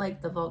 It's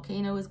like the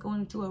volcano is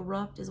going to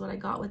erupt is what I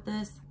got with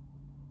this.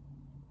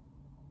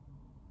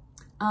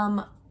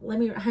 I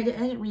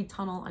didn't read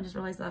tunnel. I just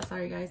realized that.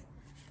 Sorry, guys.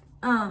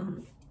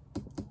 I'm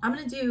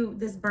going to do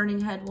this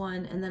burning head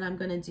one, and then I'm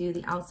going to do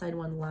the outside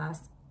one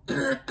last.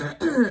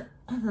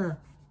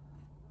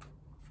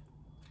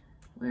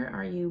 Where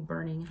are you,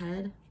 burning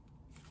head?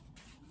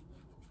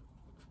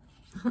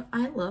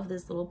 I love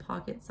this little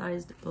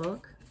pocket-sized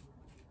book.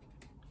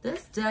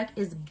 This deck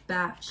is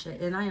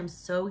batshit, and I am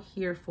so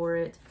here for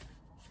it.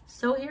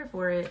 So here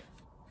for it.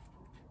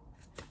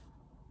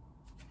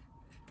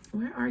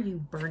 Where are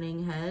you,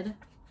 burning head?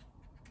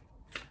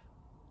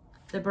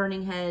 The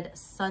burning head,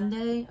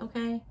 Sunday,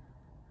 okay?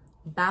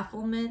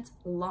 Bafflement,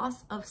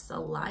 loss of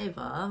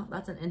saliva.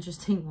 That's an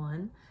interesting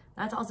one.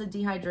 That's also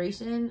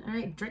dehydration. All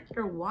right, drink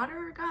your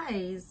water,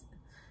 guys.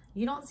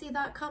 You don't see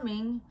that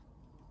coming.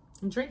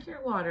 Drink your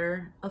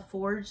water. A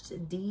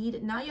forged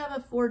deed. Now you have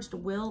a forged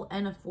will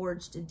and a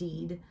forged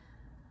deed.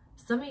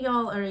 Some of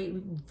y'all are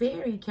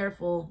very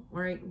careful,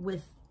 right,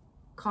 with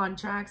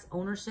contracts,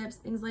 ownerships,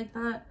 things like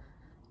that.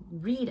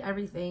 Read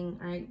everything,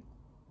 right?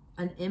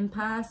 An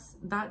impasse,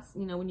 that's,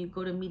 you know, when you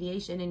go to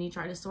mediation and you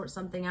try to sort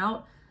something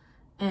out,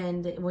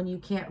 and when you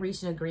can't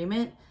reach an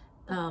agreement,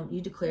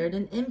 you declared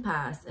an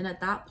impasse. And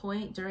at that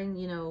point, during,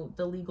 you know,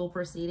 the legal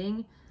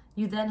proceeding,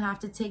 you then have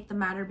to take the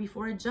matter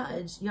before a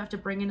judge. You have to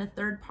bring in a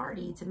third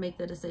party to make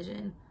the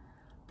decision.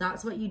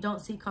 That's what you don't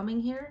see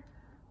coming here.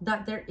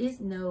 That there is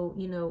no,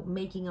 you know,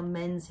 making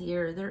amends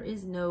here. There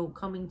is no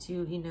coming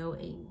to, you know,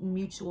 a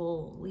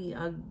mutually,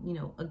 you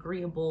know,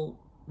 agreeable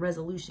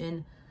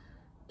resolution.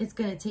 It's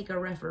going to take a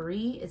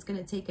referee. It's going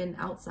to take an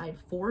outside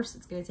force.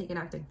 It's going to take an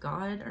act of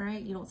God. All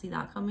right. You don't see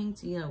that coming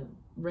to, you know,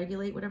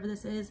 regulate whatever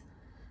this is.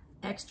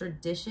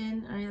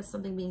 Extradition. All right. That's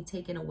something being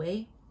taken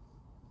away.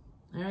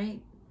 All right.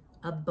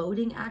 A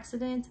boating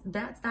accident.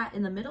 That's that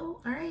in the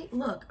middle. All right.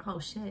 Look. Oh,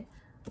 shit.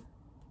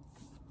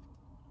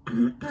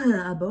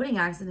 A boating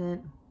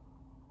accident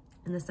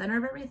in the center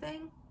of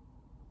everything.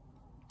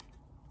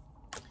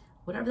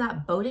 Whatever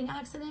that boating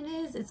accident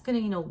is, it's going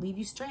to, you know, leave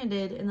you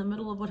stranded in the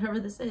middle of whatever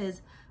this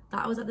is.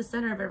 That was at the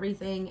center of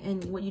everything,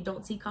 and what you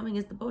don't see coming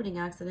is the boating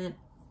accident.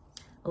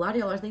 A lot of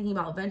y'all are thinking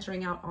about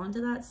venturing out onto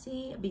that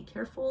sea. Be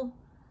careful.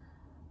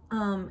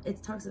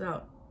 It talks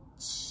about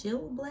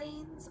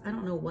chilblains. I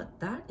don't know what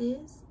that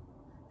is.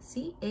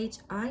 Chilblains.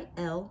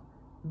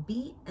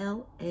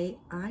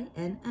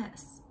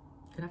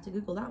 Gonna have to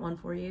Google that one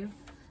for you.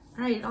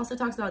 All right, it also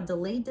talks about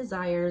delayed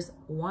desires.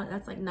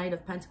 That's like Knight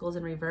of Pentacles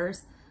in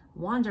reverse.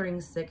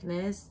 Wandering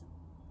sickness.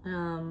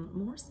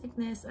 More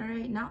sickness. All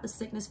right, now the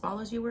sickness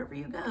follows you wherever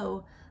you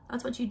go.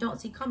 That's what you don't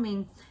see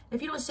coming.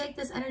 If you don't shake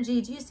this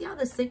energy, do you see how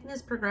the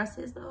sickness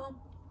progresses though?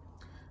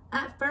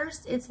 At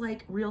first it's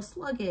like real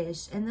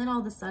sluggish, and then all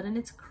of a sudden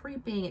it's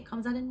creeping. It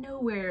comes out of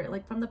nowhere,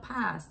 like from the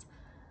past.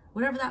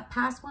 Whatever that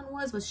past one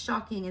was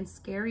shocking and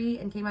scary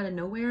and came out of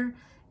nowhere,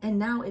 and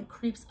now it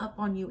creeps up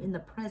on you in the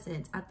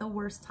present at the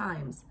worst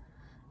times.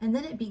 And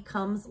then it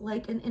becomes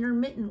like an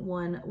intermittent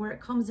one where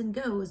it comes and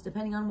goes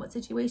depending on what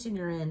situation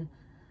you're in.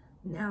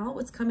 Now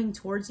what's coming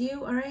towards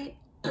you, all right?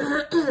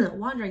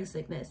 Wandering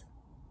sickness.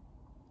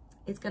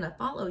 It's going to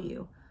follow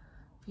you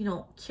if you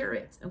don't cure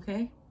it,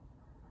 okay?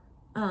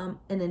 An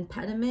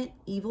impediment,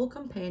 evil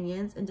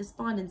companions, and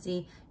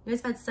despondency. You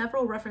guys have had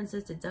several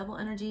references to devil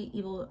energy,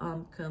 evil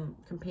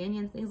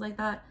companions, things like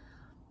that.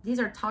 These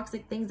are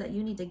toxic things that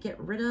you need to get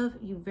rid of.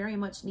 You very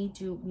much need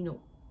to, you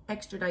know,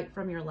 extradite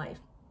from your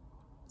life,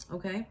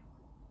 okay?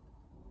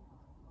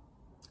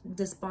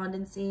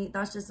 Despondency,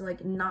 that's just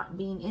like not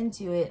being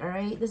into it, all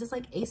right? This is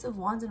like Ace of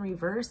Wands in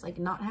reverse, like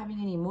not having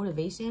any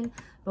motivation.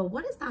 But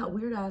what is that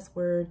weird ass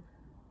word?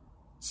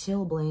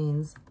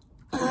 Chilblains.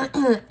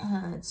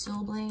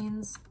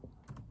 Chilblains.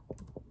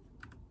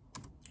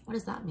 What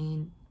does that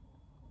mean?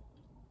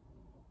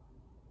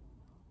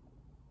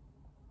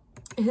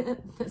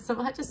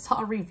 So I just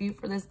saw a review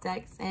for this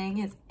deck saying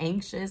it's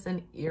anxious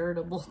and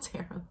irritable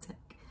tarot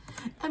deck.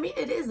 I mean,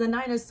 it is the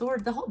Nine of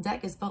Swords. The whole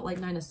deck has felt like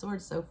Nine of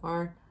Swords so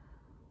far.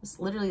 It's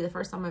literally the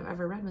first time I've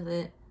ever read with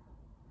it.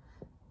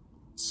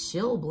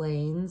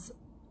 Chilblains.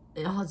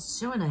 Oh, it's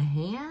showing a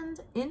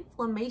hand.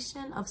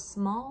 Inflammation of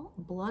small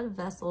blood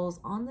vessels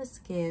on the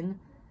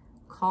skin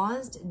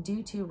caused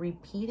due to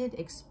repeated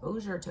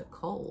exposure to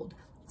cold.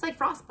 It's like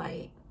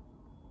frostbite.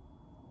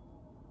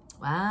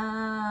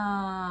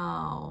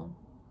 Wow.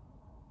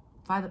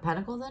 Five of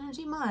Pentacles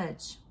energy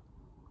much.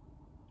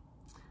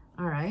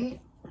 All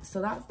right.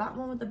 So that's that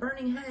one with the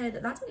burning head.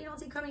 That's what you don't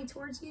see coming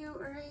towards you, all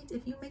right?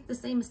 If you make the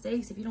same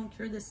mistakes, if you don't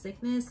cure this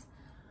sickness,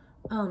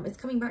 it's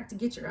coming back to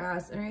get your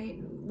ass, all right?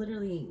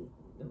 Literally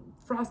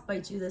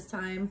frostbite you this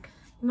time.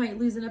 You might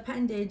lose an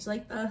appendage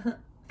like the,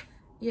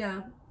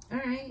 yeah. All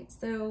right,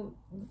 so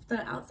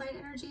the outside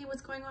energy,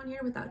 what's going on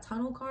here with that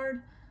tunnel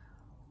card?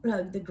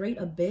 The Great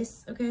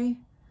Abyss, okay?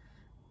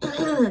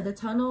 The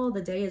tunnel,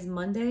 the day is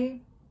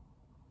Monday.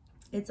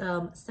 It's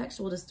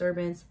sexual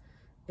disturbance,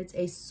 It's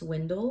a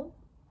swindle.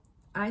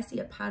 I see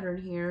a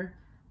pattern here.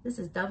 This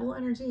is devil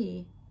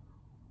energy.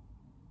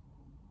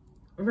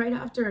 Right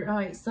after, all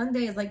right,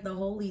 Sunday is like the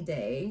holy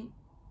day.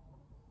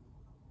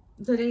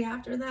 The day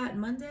after that,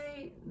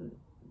 Monday,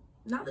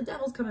 now the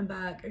devil's coming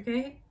back,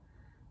 okay?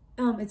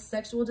 It's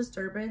sexual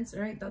disturbance,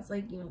 right? That's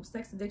like, you know,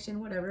 sex addiction,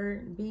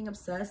 whatever, being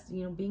obsessed,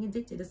 you know, being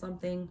addicted to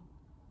something.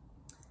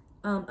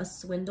 A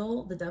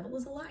swindle, the devil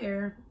is a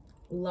liar.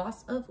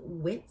 Loss of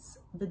wits,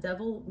 the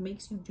devil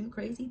makes you do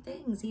crazy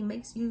things. He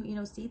makes you, you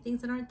know, see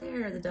things that aren't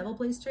there. The devil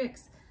plays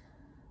tricks.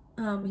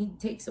 He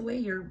takes away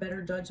your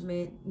better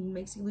judgment. He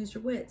makes you lose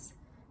your wits.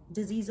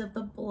 Disease of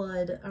the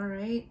blood, all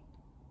right?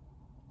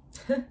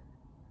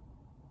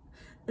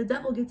 The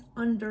devil gets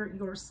under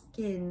your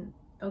skin,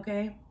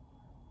 okay?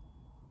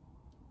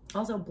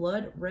 Also,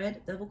 blood,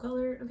 red, devil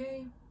color,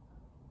 okay?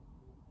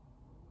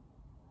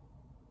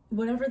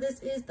 Whatever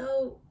this is,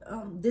 though,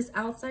 this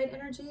outside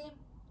energy,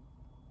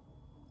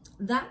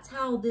 that's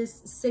how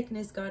this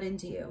sickness got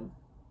into you.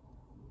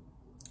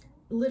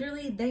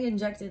 Literally, they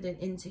injected it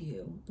into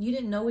you. You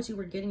didn't know what you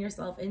were getting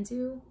yourself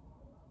into.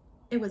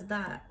 It was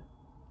that.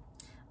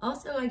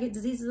 Also, I get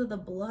diseases of the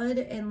blood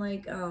and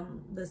like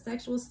the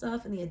sexual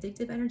stuff and the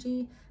addictive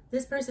energy.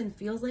 This person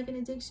feels like an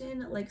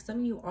addiction. Like some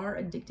of you are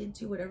addicted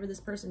to whatever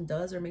this person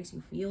does or makes you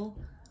feel.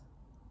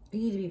 You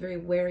need to be very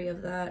wary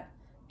of that.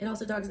 It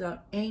also talks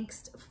about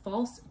angst,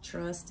 false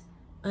trust,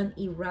 an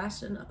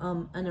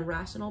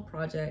irrational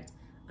project,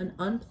 an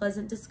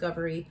unpleasant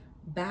discovery,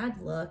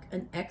 bad luck,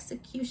 an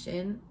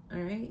execution, all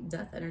right,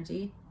 death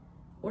energy,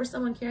 or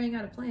someone carrying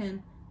out a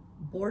plan,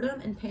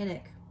 boredom and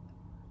panic.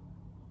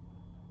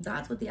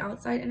 That's what the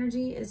outside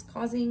energy is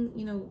causing,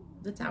 you know,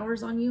 the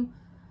towers on you,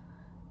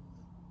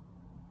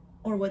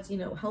 or what's, you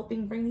know,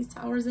 helping bring these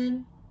towers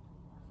in.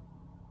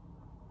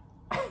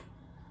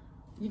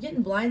 You're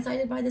getting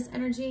blindsided by this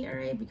energy, all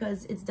right,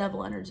 because it's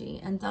devil energy,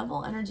 and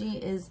devil energy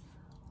is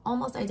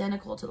almost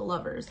identical to the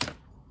Lovers.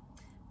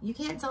 You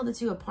can't tell the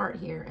two apart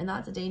here, and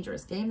that's a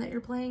dangerous game that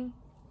you're playing.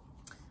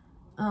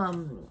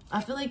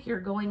 I feel like you're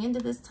going into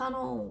this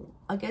tunnel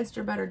against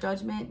your better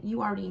judgment.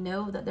 You already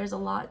know that there's a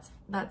lot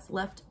that's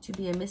left to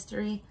be a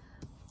mystery.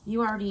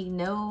 You already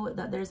know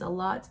that there's a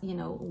lot, you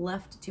know,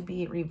 left to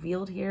be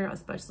revealed here,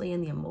 especially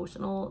in the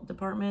emotional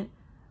department.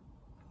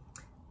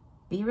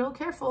 Be real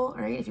careful,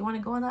 all right? If you want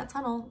to go in that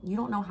tunnel, you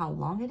don't know how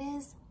long it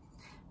is.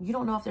 You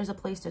don't know if there's a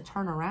place to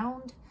turn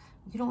around.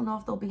 You don't know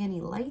if there'll be any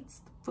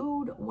lights,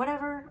 food,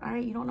 whatever, all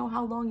right? You don't know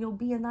how long you'll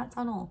be in that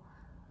tunnel.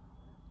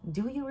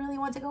 Do you really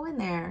want to go in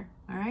there?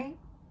 All right.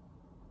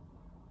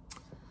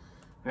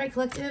 All right,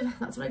 collective,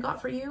 that's what I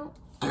got for you.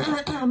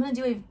 I'm going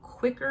to do a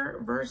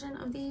quicker version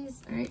of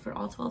these, all right, for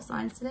all 12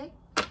 signs today.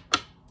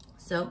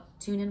 So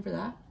tune in for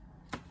that.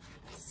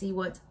 See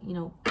what, you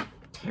know,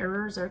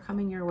 terrors are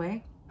coming your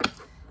way.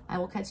 I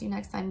will catch you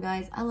next time,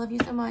 guys. I love you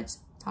so much.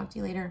 Talk to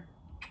you later.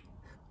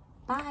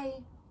 Bye.